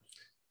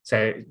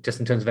say, just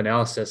in terms of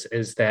analysis,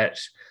 is that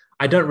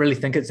I don't really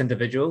think it's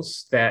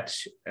individuals that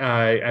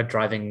are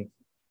driving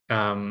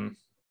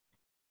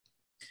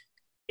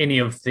any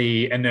of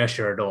the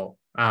inertia at all.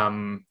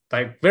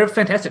 Like, there are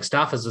fantastic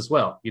staffers as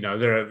well.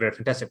 There are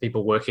fantastic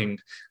people working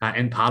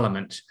in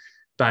Parliament,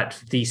 but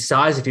the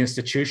size of the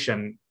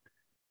institution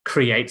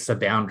creates the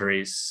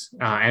boundaries,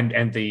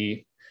 and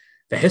the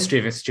history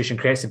of the institution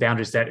creates the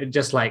boundaries that it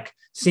just like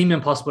seem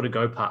impossible to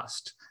go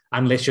past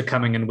unless you're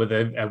coming in with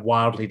a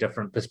wildly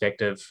different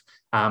perspective,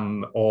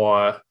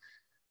 or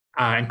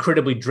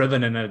incredibly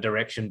driven in a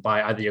direction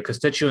by either your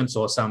constituents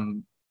or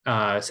some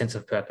sense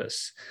of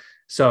purpose.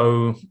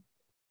 So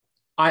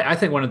I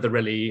think one of the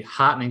really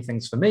heartening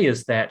things for me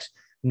is that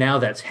now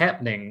that's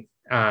happening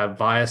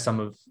via some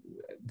of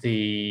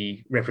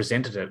the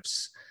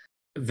representatives,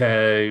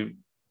 the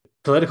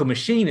political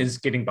machine is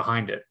getting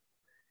behind it.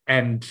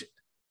 And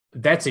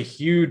that's a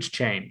huge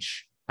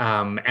change.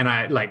 And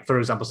I, like, for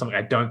example, something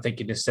I don't think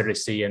you necessarily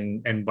see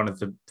in one of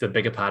the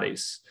bigger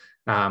parties,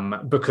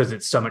 because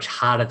it's so much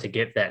harder to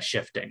get that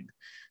shifting.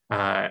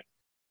 I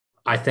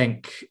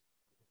think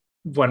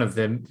one of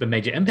the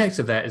major impacts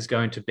of that is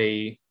going to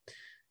be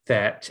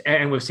that,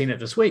 and we've seen it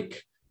this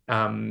week,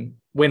 when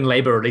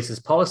Labour releases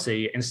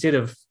policy, instead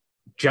of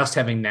just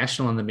having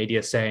National in the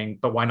media saying,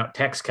 but why not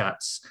tax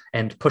cuts,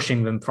 and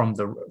pushing them from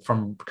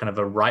kind of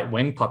a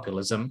right-wing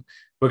populism,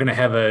 we're going to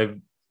have a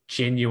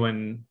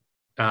genuine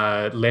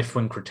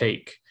left-wing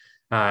critique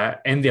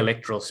in the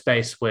electoral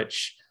space,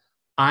 which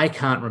I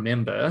can't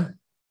remember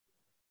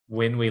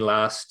when we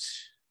last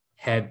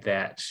had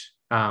that,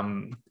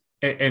 and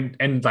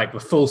like the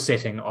full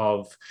setting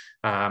of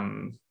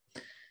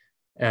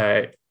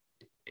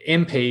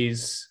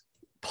MPs,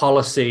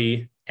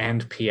 policy,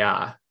 and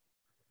PR.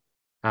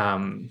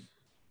 And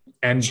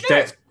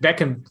that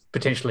can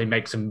potentially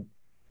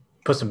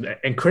put some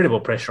incredible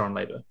pressure on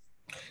Labour.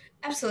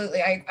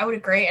 Absolutely, I would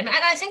agree. And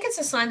I think it's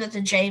a sign that the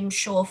James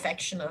Shaw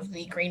faction of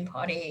the Green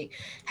Party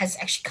has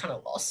actually kind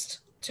of lost,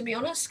 to be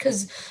honest,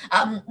 because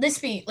let's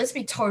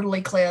be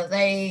totally clear.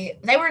 They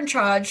were in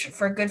charge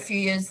for a good few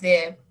years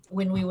there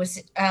when we was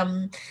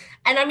and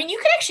I mean, you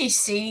can actually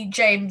see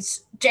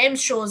James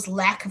Shaw's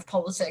lack of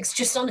politics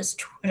just on his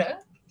Twitter,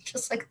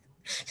 just like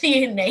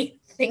the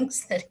innate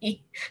things that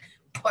he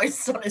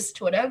posts on his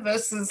Twitter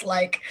versus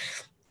like,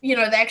 the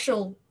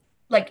actual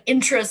like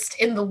interest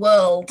in the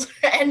world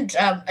and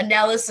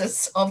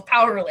analysis of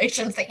power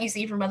relations that you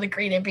see from other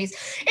Green MPs.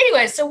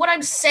 Anyway, so what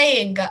I'm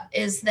saying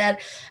is that,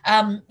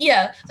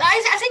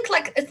 I think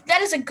like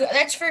that's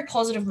a very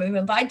positive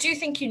movement, but I do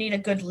think you need a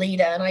good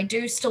leader, and I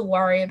do still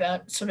worry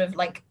about sort of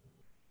like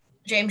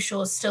James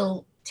Shaw is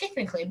still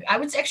technically, I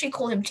would actually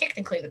call him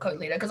technically the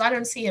co-leader, because I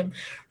don't see him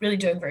really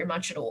doing very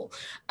much at all,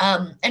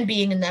 and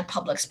being in that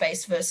public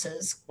space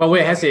versus. Well,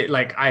 where has it?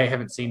 Like, I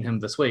haven't seen him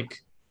this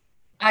week.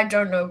 I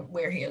don't know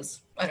where he is.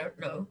 I don't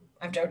know.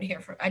 I don't hear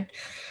from.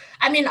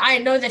 I mean, I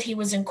know that he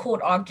was in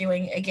court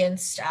arguing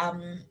against,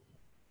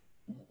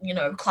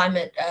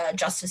 climate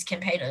justice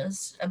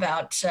campaigners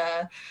about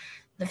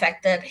the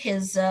fact that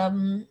his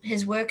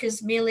work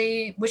is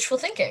merely wishful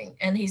thinking,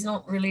 and he's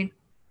not really,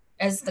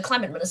 as the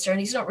climate minister, and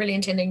he's not really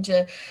intending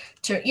to,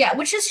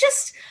 which is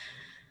just,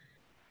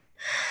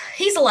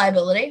 he's a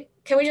liability.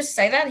 Can we just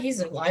say that? He's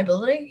a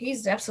liability.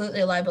 He's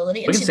absolutely a liability.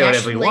 We can say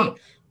whatever we want.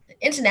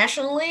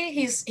 Internationally,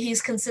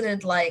 he's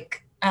considered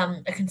like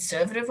a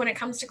conservative when it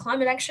comes to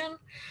climate action.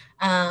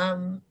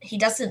 He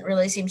doesn't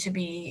really seem to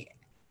be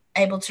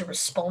able to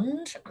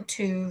respond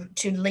to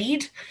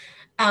lead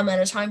at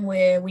a time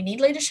where we need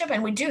leadership,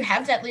 and we do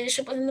have that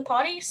leadership within the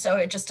party, so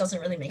it just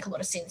doesn't really make a lot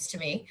of sense to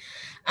me.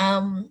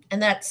 And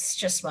that's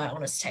just my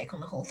honest take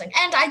on the whole thing.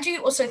 And I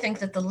do also think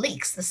that the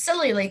leaks, the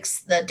silly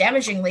leaks, the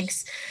damaging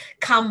leaks,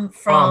 come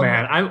from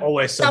I'm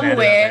always so mad about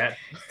that.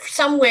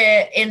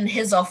 Somewhere in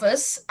his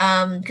office,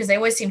 because they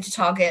always seem to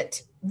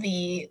target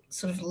the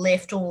sort of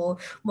left or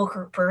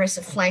more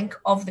progressive flank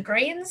of the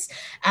Greens,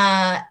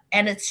 and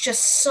it's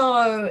just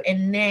so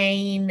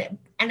inane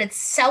and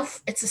it's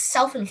a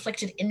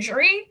self-inflicted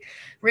injury,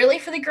 really,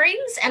 for the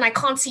Greens. And I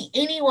can't see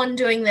anyone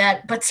doing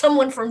that but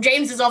someone from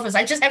James's office.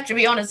 I just have to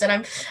be honest,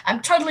 and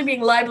I'm totally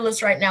being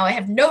libelous right now. I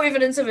have no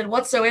evidence of it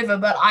whatsoever,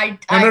 but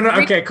No.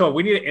 Okay, cool.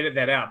 We need to edit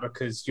that out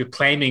because you're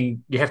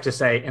claiming you have to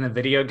say in a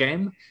video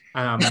game,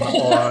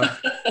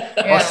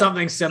 or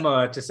something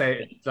similar to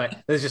say like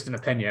there's just an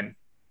opinion.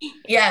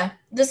 Yeah,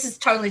 this is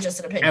totally just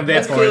an opinion. And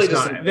therefore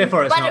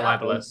it's not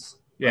libelous.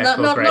 Yeah,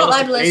 not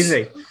libelous.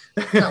 Easy.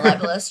 Not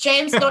libelous.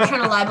 James, not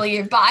trying to libel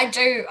you, but I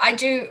do.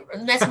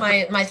 And that's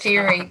my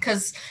theory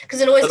because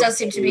it always does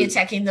seem to be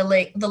attacking the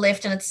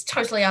left, and it's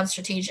totally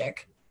unstrategic.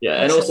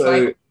 Yeah, and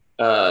also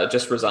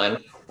just resign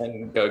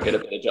and go get a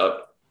better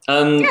job.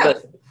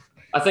 But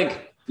I think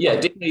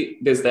definitely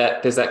there's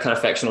that kind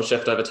of factional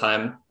shift over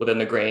time within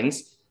the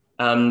Greens.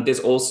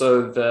 There's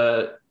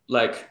also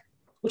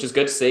which is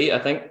good to see. I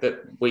think that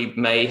we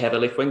may have a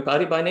left-wing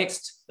party by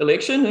next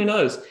election. Who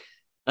knows?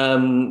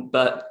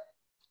 The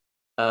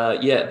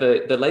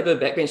Labour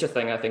backbencher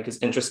thing I think is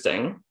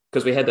interesting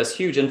because we had this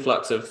huge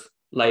influx of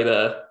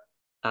Labour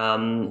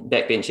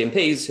backbench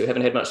MPs who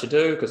haven't had much to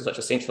do because it's such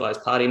a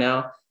centralised party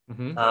now.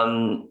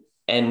 Mm-hmm.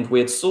 And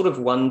we'd sort of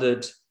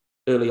wondered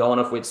early on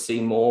if we'd see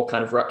more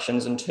kind of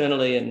ructions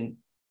internally and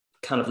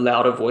kind of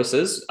louder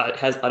voices.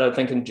 I don't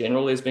think in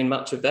general there's been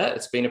much of that.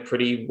 It's been a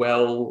pretty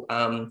well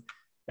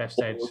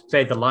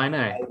say the line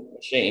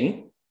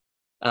machine,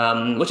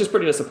 which is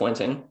pretty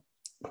disappointing.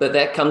 But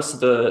that comes to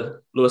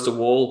the Lewis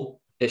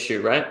Wall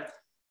issue, right?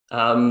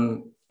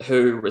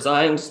 Who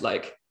resigned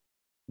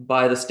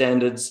by the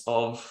standards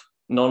of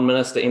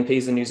non-minister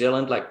MPs in New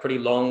Zealand, pretty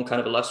long, kind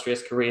of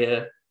illustrious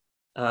career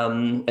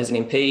as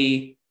an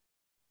MP.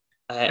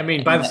 I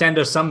mean, by the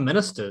standards of some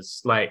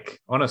ministers,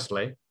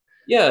 honestly.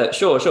 Yeah,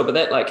 sure. But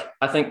that,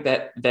 I think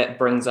that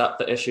brings up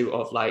the issue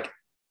of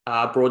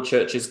broad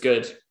church is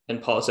good in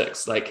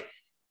politics.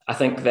 I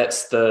think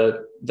that's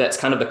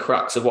kind of the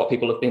crux of what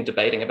people have been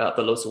debating about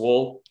the Lewis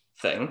Wall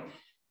thing,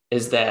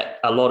 is that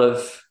a lot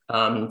of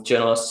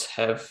journalists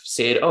have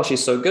said, "Oh,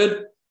 she's so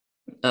good."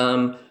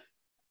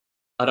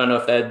 I don't know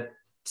if they'd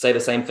say the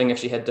same thing if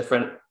she had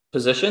different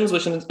positions,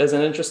 which is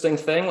an interesting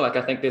thing.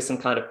 I think there's some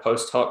kind of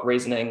post hoc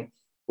reasoning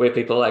where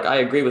people are I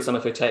agree with some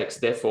of her takes,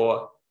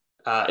 therefore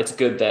it's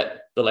good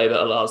that the Labour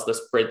allows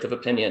this breadth of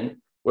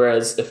opinion.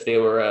 Whereas if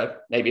there were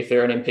maybe if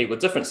they're an MP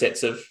with different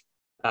sets of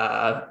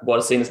what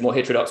is seen as more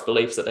heterodox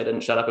beliefs that they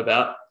didn't shut up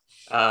about,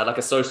 like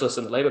a socialist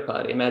in the Labour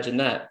Party, imagine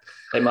that.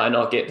 They might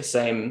not get the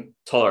same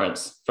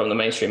tolerance from the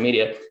mainstream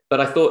media.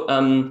 But I thought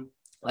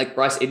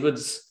Bryce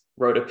Edwards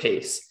wrote a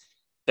piece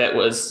that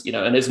was,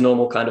 in his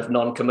normal kind of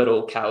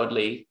non-committal,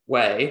 cowardly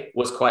way,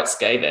 was quite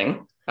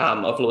scathing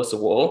of Lewis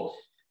Wall,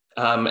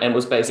 and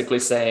was basically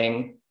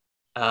saying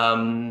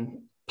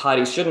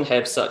parties shouldn't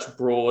have such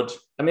broad.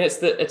 I mean,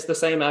 it's the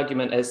same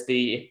argument as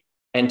the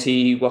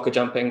anti-waka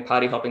jumping,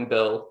 party hopping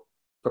bill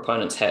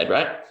proponents had,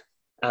 right?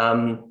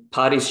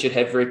 Parties should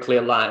have very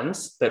clear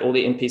lines that all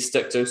the MPs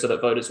stick to so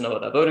that voters know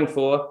what they're voting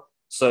for,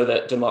 so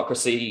that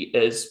democracy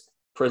is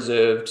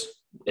preserved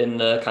in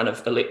the kind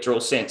of electoral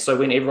sense. So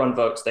when everyone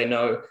votes, they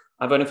know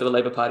I'm voting for the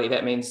Labour Party.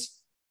 That means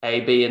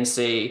A, B, and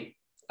C.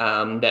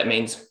 That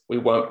means we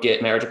won't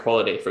get marriage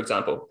equality, for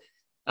example,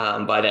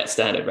 by that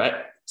standard, right?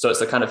 So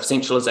it's a kind of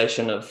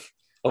centralization of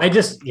I want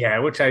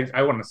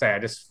to say I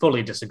just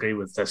fully disagree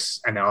with this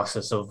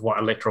analysis of what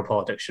electoral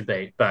politics should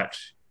be. But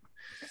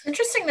it's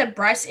interesting that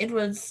Bryce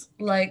Edwards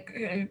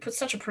puts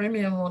such a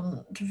premium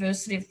on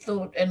diversity of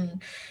thought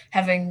and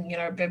having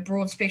a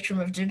broad spectrum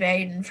of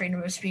debate and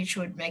freedom of speech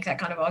would make that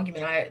kind of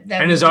argument.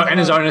 And his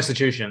own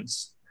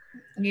institutions.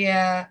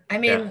 Yeah, I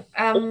mean,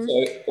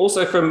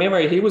 also from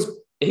memory,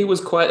 he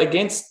was quite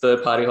against the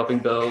party hopping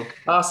bill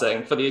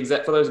passing for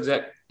those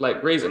exact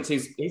reasons.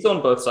 He's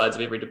on both sides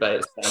of every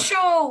debate. I'm not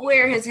sure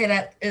where his head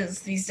at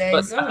is these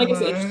days. But I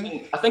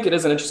think it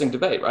is an interesting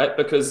debate, right?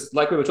 Because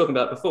like we were talking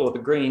about before, the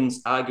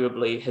Greens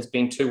arguably has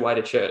been too wide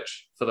a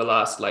church for the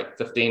last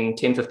 10,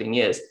 15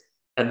 years.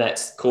 And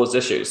that's caused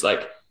issues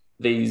like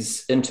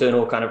these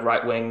internal kind of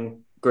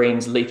right-wing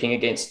Greens leaping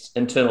against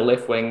internal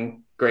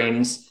left-wing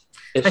Greens.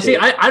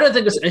 I don't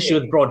think it's an issue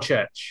with broad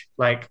church.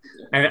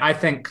 And I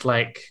think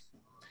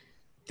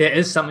there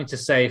is something to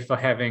say for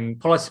having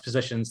policy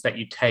positions that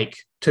you take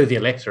to the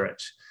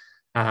electorate.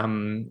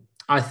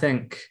 I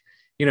think,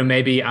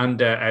 maybe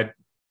under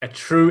a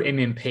true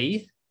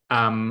MMP,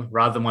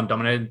 rather than one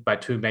dominated by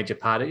two major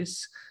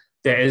parties,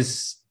 there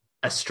is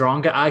a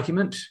stronger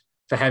argument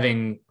for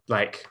having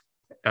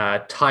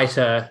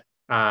tighter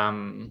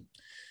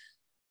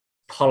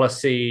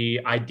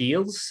policy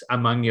ideals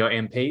among your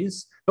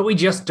MPs, but we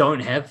just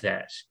don't have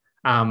that.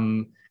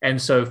 And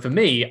so for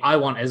me, I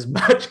want as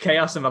much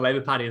chaos in the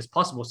Labour Party as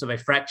possible so they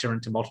fracture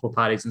into multiple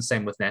parties, and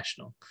same with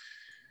National.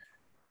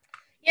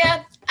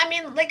 Yeah, I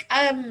mean,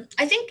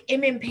 I think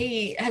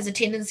MMP has a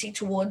tendency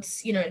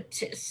towards,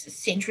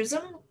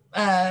 centrism.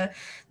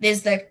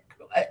 There's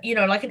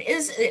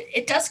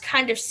it does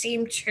kind of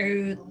seem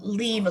to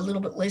leave a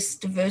little bit less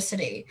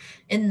diversity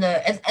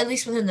at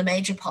least within the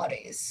major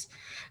parties.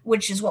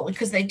 which is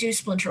because they do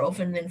splinter off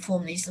and then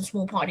form these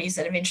small parties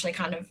that eventually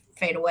kind of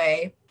fade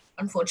away.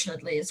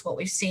 Unfortunately, is what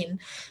we've seen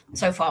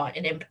so far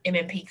in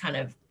MMP kind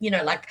of,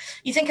 like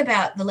you think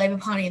about the Labour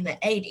Party in the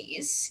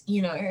 80s,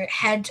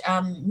 had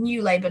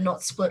New Labour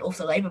not split off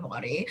the Labour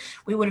Party,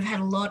 we would have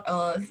had a lot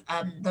of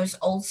those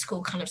old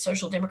school kind of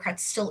social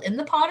democrats still in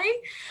the party,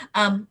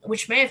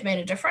 which may have made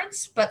a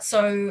difference. But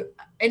so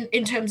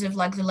in terms of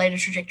like the later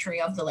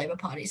trajectory of the Labour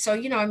Party. So,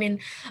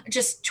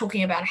 just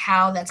talking about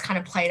how that's kind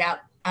of played out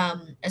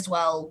as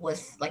well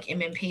with like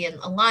MMP and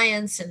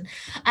Alliance and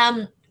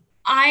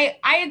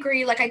I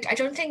agree. Like, I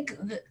don't think,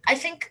 I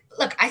think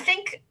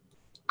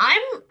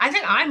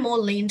I'm more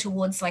lean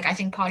towards like, I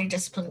think party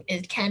discipline,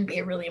 it can be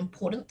a really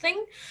important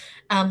thing.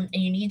 And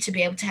you need to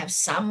be able to have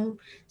some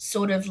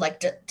sort of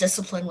like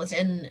discipline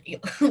within,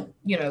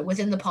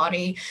 within the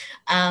party,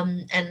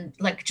 and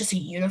like just a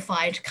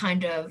unified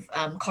kind of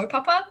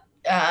kaupapa.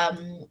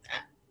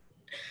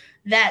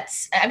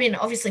 That's,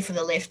 obviously for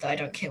the left, though, I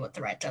don't care what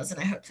the right does, and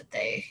I hope that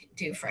they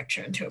do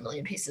fracture into a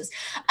million pieces.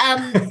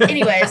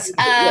 Anyways,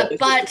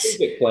 but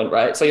strategic point,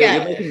 right? So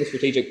you're making the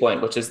strategic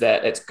point, which is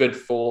that it's good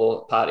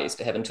for parties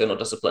to have internal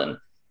discipline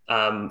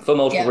for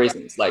multiple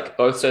reasons, like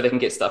both so they can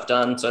get stuff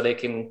done, so they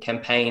can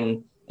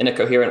campaign in a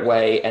coherent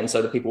way, and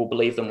so that people will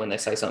believe them when they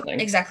say something.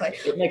 Exactly.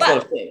 It makes a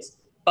lot of sense.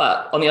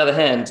 But on the other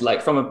hand,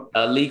 like from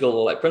a legal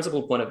or like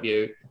principle point of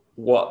view,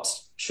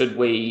 what should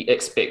we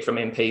expect from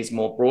MPs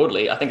more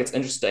broadly? I think it's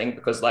interesting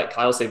because, like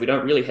Kyle said, we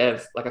don't really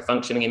have like a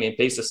functioning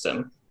MMP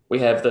system. We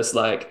have this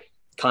like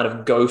kind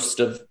of ghost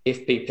of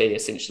FPP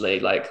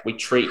essentially. Like we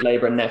treat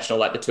Labour and National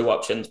like the two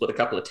options with a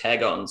couple of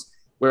tag-ons.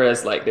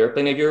 Whereas like there are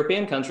plenty of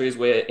European countries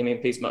where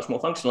MMP is much more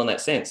functional in that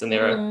sense. And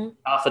there are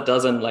half a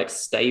dozen like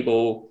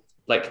stable,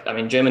 like,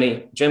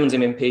 Germany's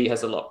MMP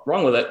has a lot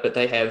wrong with it, but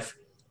they have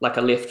like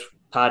a left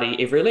party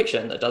every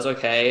election that does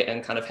okay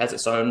and kind of has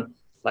its own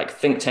like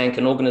think tank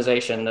and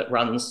organization that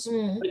runs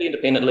pretty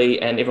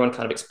independently, and everyone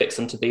kind of expects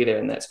them to be there,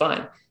 and that's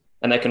fine.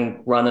 And they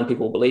can run and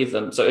people believe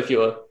them. So if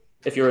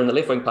you're in the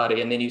left-wing party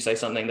and then you say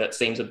something that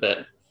seems a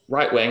bit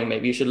right-wing,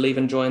 maybe you should leave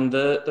and join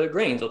the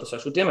Greens or the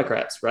Social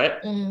Democrats,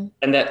 right?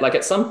 And that like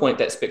at some point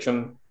that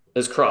spectrum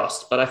is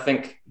crossed. But I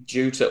think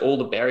due to all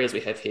the barriers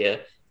we have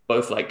here,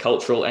 both like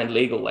cultural and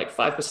legal, like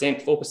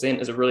 5%, 4%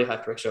 is a really high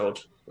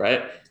threshold,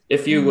 right?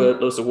 If you were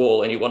Louisa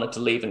Wall and you wanted to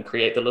leave and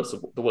create the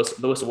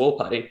Louisa Wall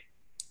party,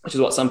 which is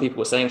what some people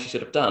were saying she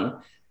should have done,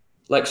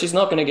 like she's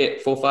not going to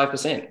get 4 or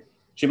 5%.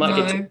 She might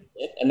get 2%,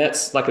 and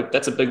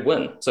that's a big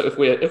win. So if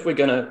we're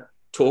going to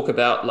talk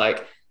about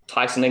like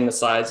tightening the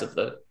size of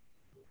the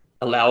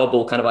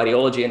allowable kind of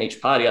ideology in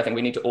each party, I think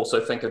we need to also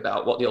think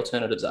about what the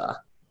alternatives are.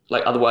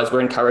 Like otherwise,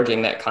 we're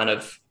encouraging that kind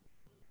of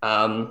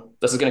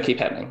this is going to keep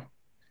happening,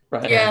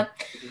 right? Yeah,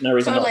 no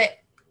reason. Totally.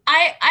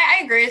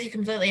 I agree with you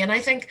completely, and I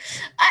think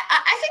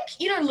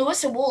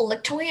Louisa Wall,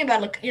 like talking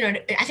about like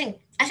I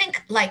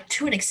think like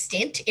to an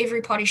extent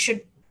every party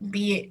should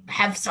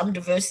have some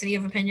diversity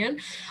of opinion.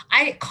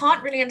 I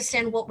can't really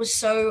understand what was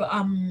so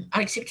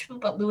unacceptable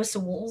about Louisa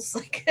Wall's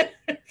like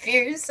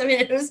views. I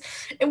mean,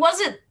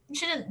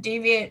 she didn't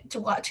deviate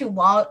too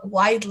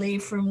widely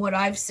from what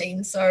I've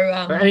seen. So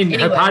anyway.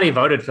 Her party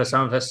voted for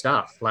some of her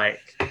stuff. Like,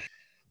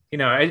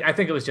 I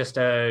think it was just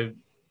an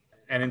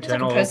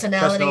internal like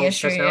personality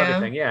issue,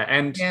 thing. Yeah,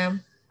 and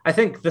I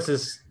think this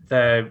is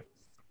the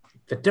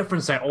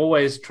difference I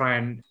always try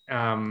and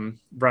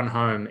run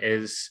home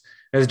is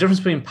there's a difference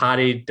between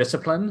party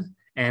discipline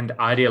and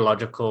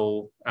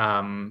ideological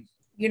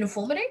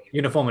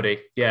uniformity.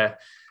 Yeah.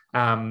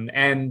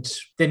 And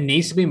there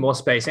needs to be more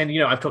space. And,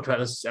 I've talked about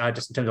this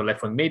just in terms of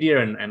left-wing media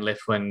and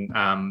left-wing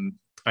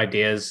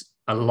ideas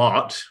a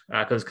lot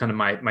because it's kind of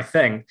my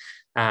thing.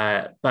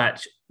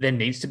 But there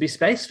needs to be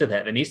space for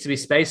that. There needs to be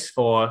space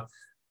for,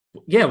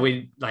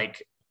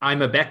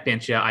 I'm a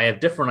backbencher. I have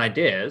different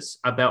ideas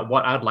about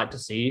what I'd like to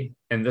see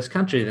in this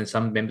country than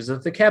some members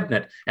of the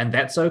cabinet. And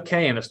that's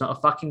okay. And it's not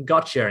a fucking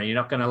gotcha. And you're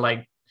not going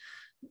to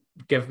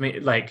give me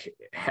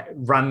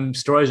run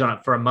stories on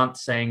it for a month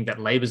saying that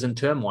Labour's in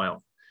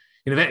turmoil.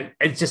 That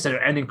it's just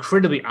an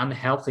incredibly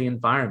unhealthy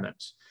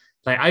environment.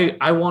 Like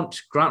I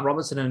want Grant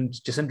Robertson and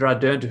Jacinda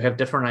Ardern to have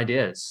different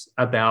ideas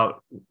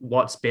about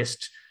what's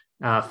best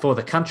for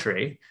the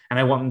country. And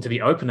I want them to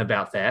be open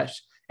about that.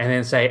 And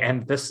then say,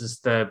 and this is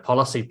the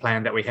policy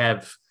plan that we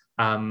have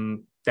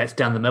that's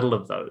down the middle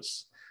of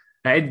those.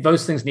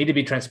 Those things need to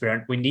be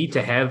transparent. We need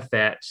to have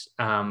that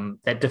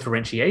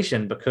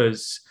differentiation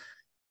because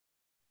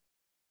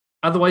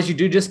otherwise you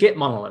do just get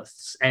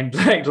monoliths. And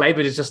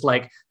Labour is just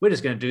like, we're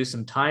just going to do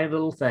some tiny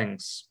little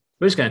things.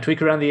 We're just going to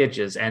tweak around the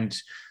edges. And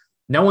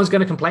no one's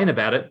going to complain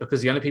about it because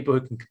the only people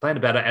who can complain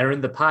about it are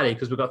in the party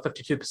because we've got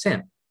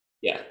 52%.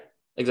 Yeah.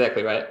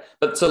 Exactly right.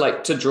 But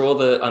so to draw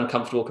the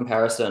uncomfortable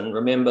comparison,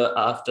 remember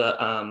after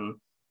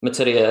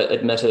Matiria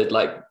admitted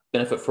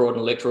benefit fraud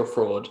and electoral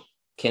fraud,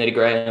 Kennedy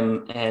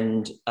Graham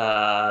and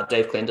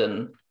Dave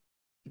Clendon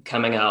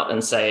coming out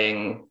and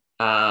saying,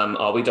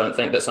 we don't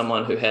think that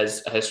someone who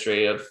has a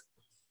history of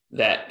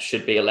that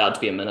should be allowed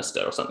to be a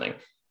minister or something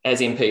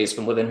as MPs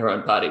from within her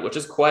own party, which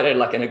is quite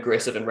an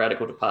aggressive and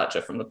radical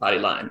departure from the party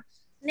line.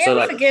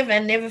 Never forgive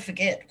and never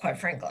forget, quite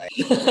frankly.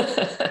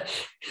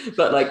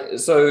 But like,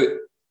 so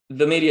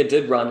the media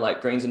did run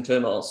like Greens and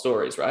Turmoil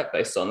stories, right,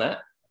 based on that,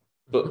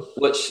 but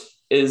which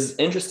is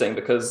interesting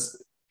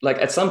because like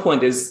at some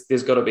point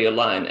there's got to be a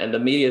line, and the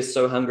media is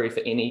so hungry for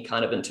any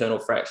kind of internal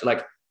fracture.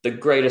 Like the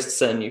greatest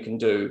sin you can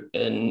do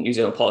in New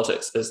Zealand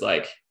politics is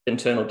like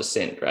internal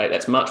dissent, right?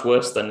 That's much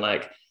worse than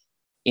like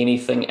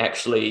anything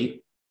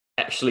actually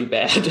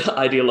bad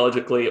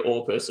ideologically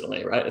or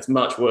personally, right? It's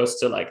much worse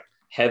to like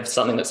have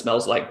something that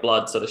smells like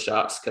blood so the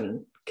sharks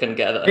can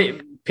gather.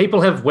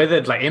 People have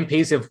weathered, like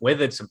MPs have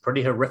weathered some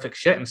pretty horrific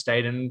shit and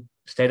stayed in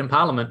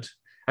Parliament.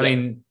 I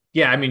mean,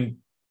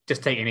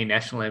 just take any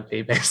national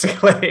MP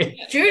basically.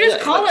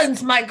 Judith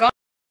Collins, my God.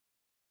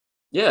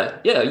 Yeah,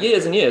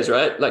 years and years,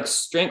 right? Like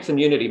strength and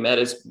unity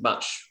matters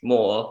much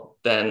more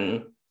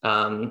than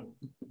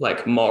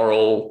like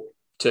moral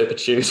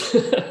turpitude,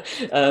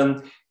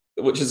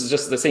 which is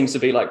just, there seems to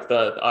be like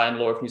the iron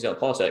law of New Zealand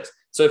politics.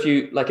 So if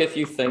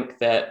you think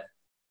that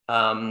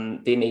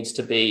there needs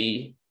to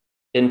be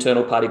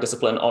internal party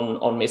discipline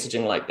on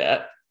messaging like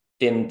that,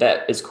 then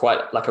that is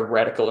quite like a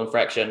radical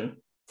infraction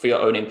for your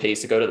own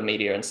MPs to go to the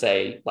media and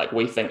say, like,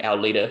 we think our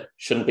leader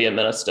shouldn't be a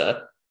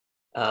minister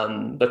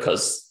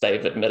because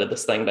they've admitted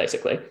this thing,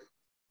 basically.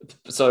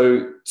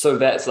 So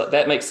that's like,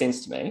 that makes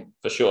sense to me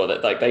for sure,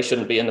 that like they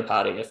shouldn't be in the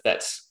party if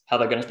that's how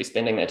they're going to be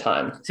spending their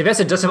time. See, I'd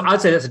say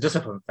that's a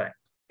discipline thing.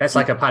 That's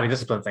like a party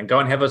discipline thing. Go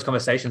and have those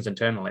conversations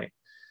internally.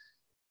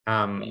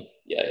 I mean,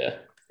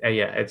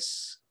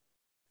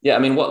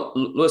 what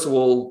Louisa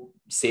Wall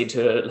said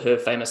to her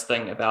famous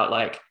thing about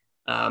like,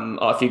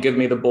 if you give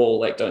me the ball,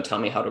 like, don't tell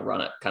me how to run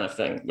it, kind of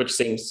thing, which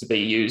seems to be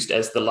used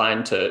as the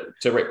line to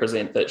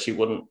represent that she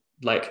wouldn't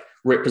like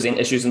represent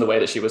issues in the way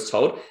that she was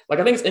told. Like,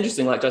 I think it's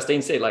interesting, like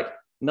Justine said, like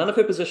none of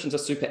her positions are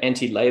super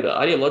anti-Labour.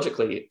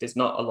 Ideologically, there's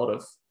not a lot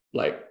of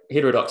like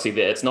heterodoxy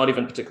there. It's not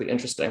even particularly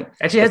interesting.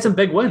 Actually had some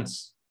big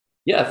wins.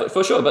 Yeah,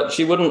 for sure. But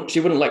she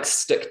wouldn't like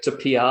stick to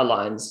PR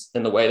lines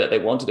in the way that they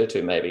wanted her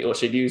to, maybe, or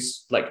she'd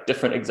use like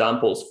different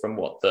examples from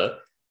what the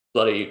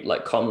bloody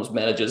like comms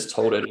managers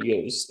told her to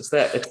use. It's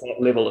that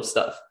level of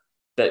stuff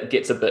that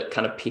gets a bit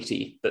kind of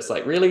petty. That's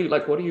like, really,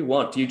 like, what do you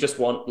want? Do you just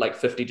want like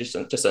 50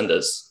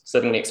 Jacinders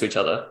sitting next to each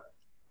other?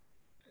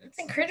 It's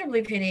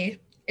incredibly petty.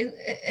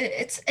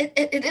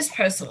 It is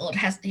personal. It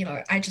has,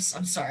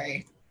 I'm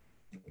sorry.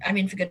 I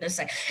mean, for goodness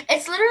sake,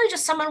 it's literally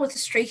just someone with a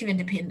streak of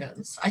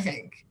independence, I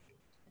think,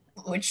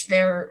 which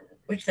they're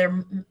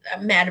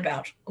mad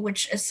about,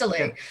 which is silly.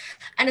 Yeah.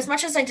 And as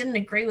much as I didn't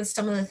agree with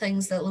some of the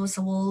things that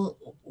Louisa Wall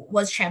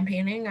was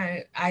championing,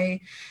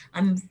 I'm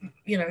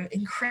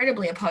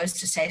incredibly opposed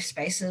to safe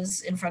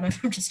spaces in front of.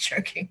 I'm just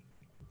joking.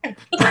 I'm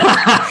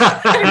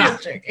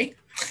just joking.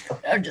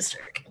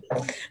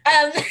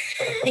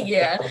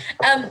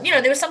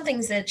 There were some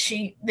things that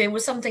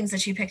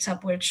she picked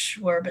up which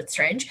were a bit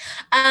strange.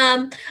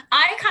 I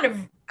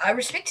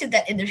respected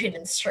that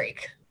independent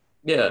streak.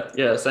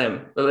 Yeah,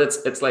 same. But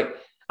it's like,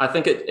 I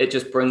think it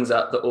just brings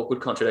up the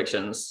awkward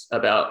contradictions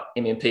about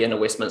MMP in a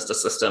Westminster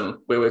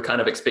system where we're kind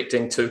of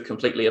expecting two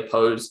completely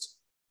opposed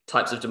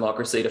types of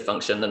democracy to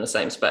function in the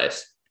same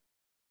space.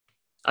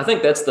 I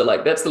think that's the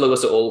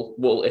Louisa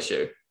Wall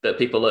issue, that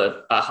people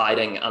are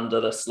hiding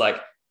under this, like,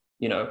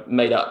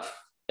 made up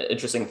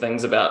interesting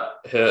things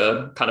about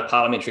her kind of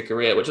parliamentary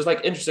career, which is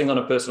like interesting on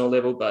a personal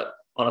level, but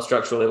on a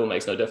structural level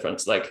makes no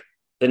difference. Like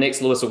the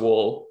next Louisa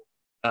Wall,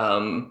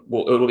 it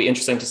will be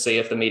interesting to see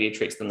if the media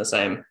treats them the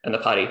same and the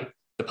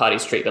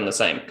parties treat them the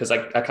same, because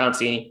I can't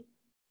see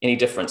any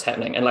difference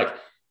happening. And like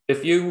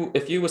if you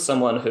were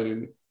someone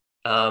who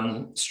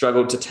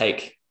struggled to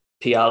take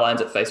PR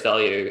lines at face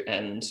value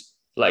and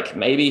like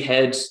maybe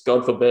had,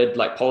 God forbid,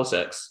 like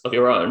politics of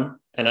your own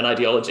and an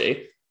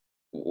ideology,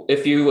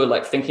 if you were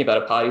like thinking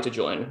about a party to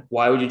join,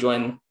 why would you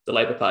join the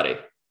Labour Party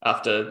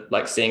after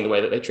like seeing the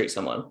way that they treat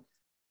someone?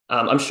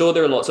 I'm sure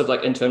there are lots of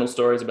like internal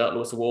stories about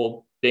Louisa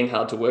Wall being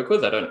hard to work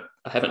with. I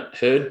haven't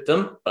heard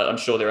them, but I'm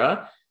sure there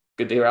are.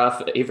 There are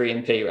for every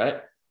MP,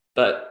 right?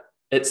 But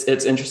it's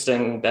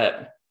interesting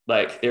that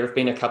like there have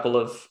been a couple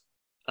of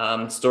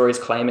stories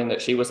claiming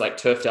that she was like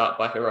turfed out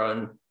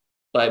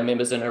by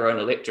members in her own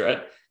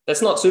electorate.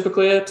 That's not super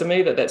clear to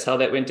me that that's how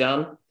that went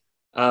down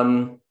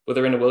with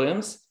Arena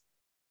Williams,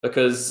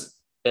 because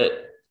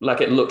it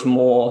looked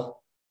more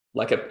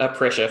like a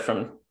pressure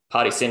from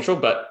Party Central.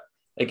 But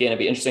again, it'd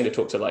be interesting to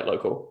talk to like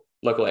local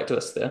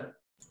activists there.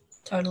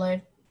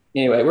 Totally.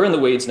 Anyway, we're in the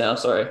weeds now.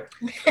 Sorry.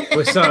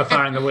 We're so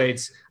far in the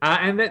weeds.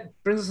 And that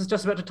brings us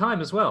just about to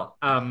time as well.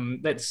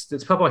 Let's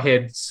pop our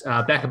heads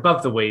back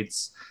above the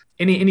weeds.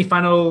 Any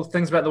final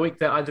things about the week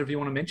that either of you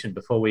want to mention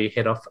before we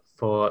head off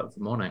for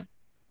the morning?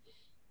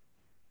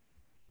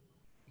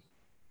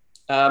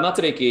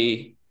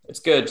 Matariki, it's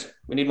good.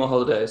 We need more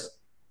holidays.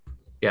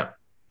 Yeah.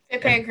 Fair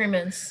pay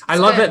agreements. I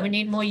love that. We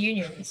need more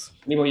unions.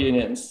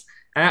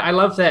 I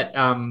love that.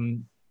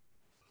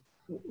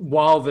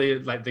 While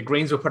the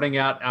Greens were putting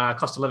out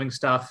cost of living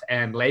stuff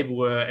and Labour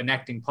were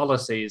enacting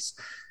policies,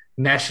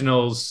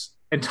 National's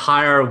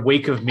entire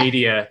week of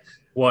media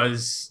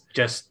was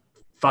just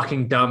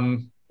fucking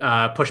dumb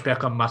push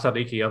back on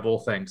Matariki of all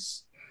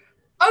things.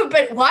 Oh,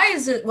 but why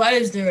is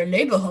there a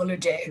labor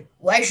holiday?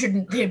 Why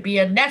shouldn't there be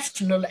a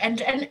national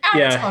and an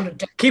arts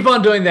holiday? Keep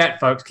on doing that,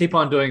 folks. Keep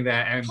on doing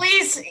that. And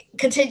please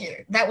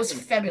continue. That was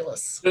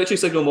fabulous. Virtue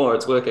signal more.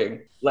 It's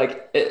working.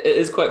 Like it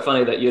is quite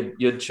funny that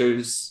you'd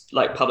choose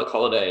like public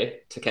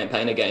holiday to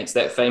campaign against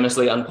that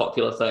famously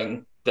unpopular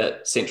thing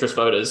that centrist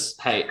voters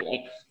hate.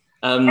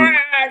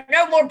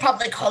 No more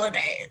public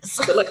holidays.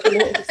 But like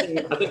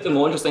I think the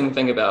more interesting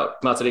thing about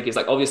Matariki is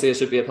like obviously it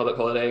should be a public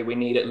holiday. We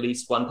need at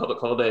least one public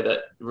holiday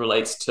that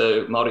relates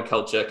to Māori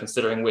culture,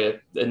 considering we're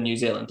in New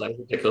Zealand. Like it's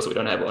ridiculous we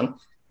don't have one.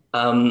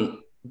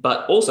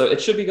 But also it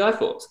should be Guy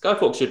Fawkes. Guy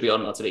Fawkes should be on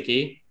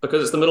Matariki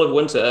because it's the middle of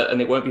winter and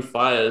there won't be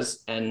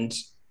fires and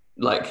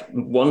like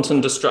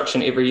wanton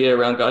destruction every year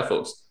around Guy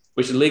Fawkes.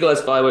 We should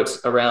legalize fireworks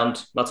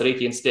around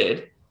Matariki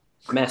instead,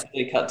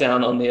 massively cut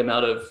down on the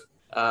amount of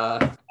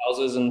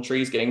houses and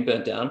trees getting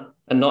burnt down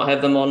and not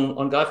have them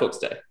on Guy Fawkes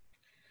Day.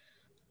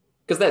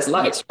 Because that's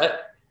light, right?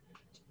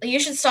 You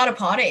should start a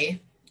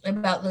party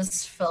about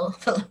this film.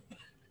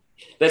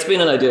 That's been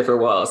an idea for a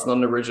while. It's not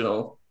an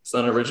original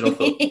film.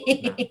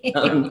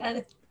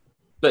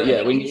 But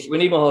yeah, we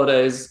need more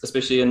holidays,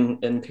 especially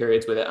in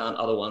periods where there aren't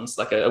other ones.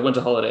 Like a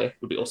winter holiday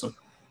would be awesome.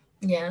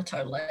 Yeah,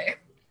 totally.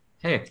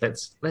 Hey,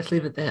 let's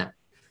leave it there.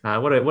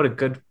 What a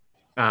good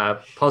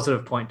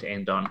positive point to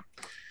end on.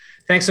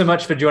 Thanks so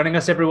much for joining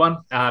us, everyone.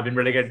 Been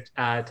really good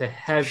to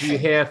have you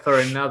here for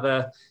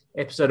another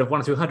episode of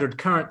 1-200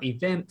 Current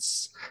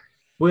Events.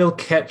 We'll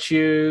catch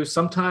you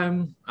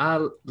sometime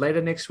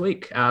later next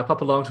week.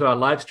 Pop along to our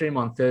live stream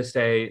on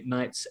Thursday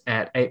nights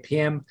at 8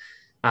 p.m.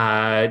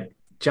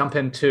 Jump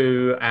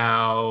into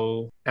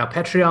our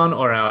Patreon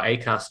or our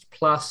Acast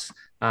Plus.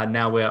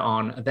 Now we're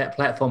on that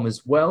platform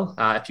as well.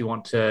 If you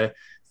want to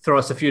throw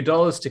us a few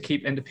dollars to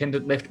keep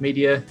independent left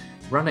media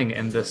running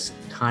in this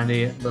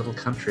tiny little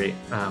country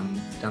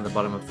down the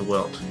bottom of the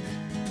world.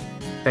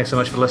 Thanks so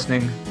much for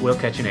listening. We'll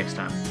catch you next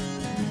time.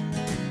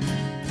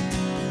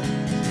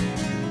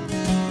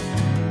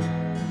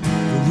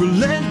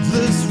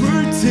 Relentless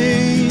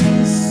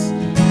routines,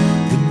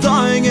 the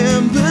dying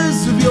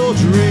embers of your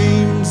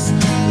dreams.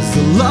 Is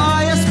the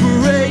lie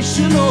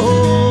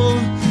aspirational?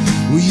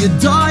 Will you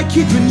die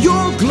keeping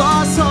your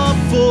glass half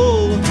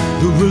full?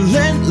 The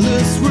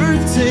relentless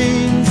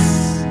routines,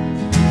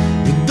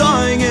 the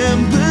dying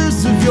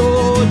embers of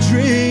your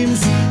dreams.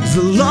 Is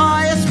the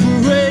lie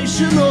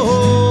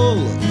aspirational?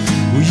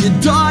 Will you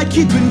die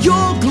keeping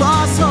your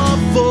glass half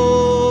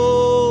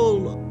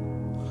full?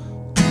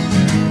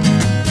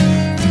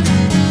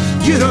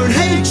 You don't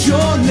hate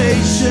your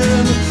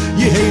nation,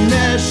 you hate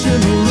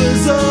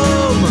nationalism.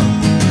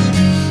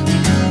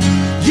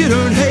 You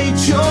don't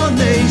hate your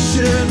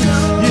nation,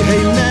 you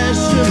hate nationalism.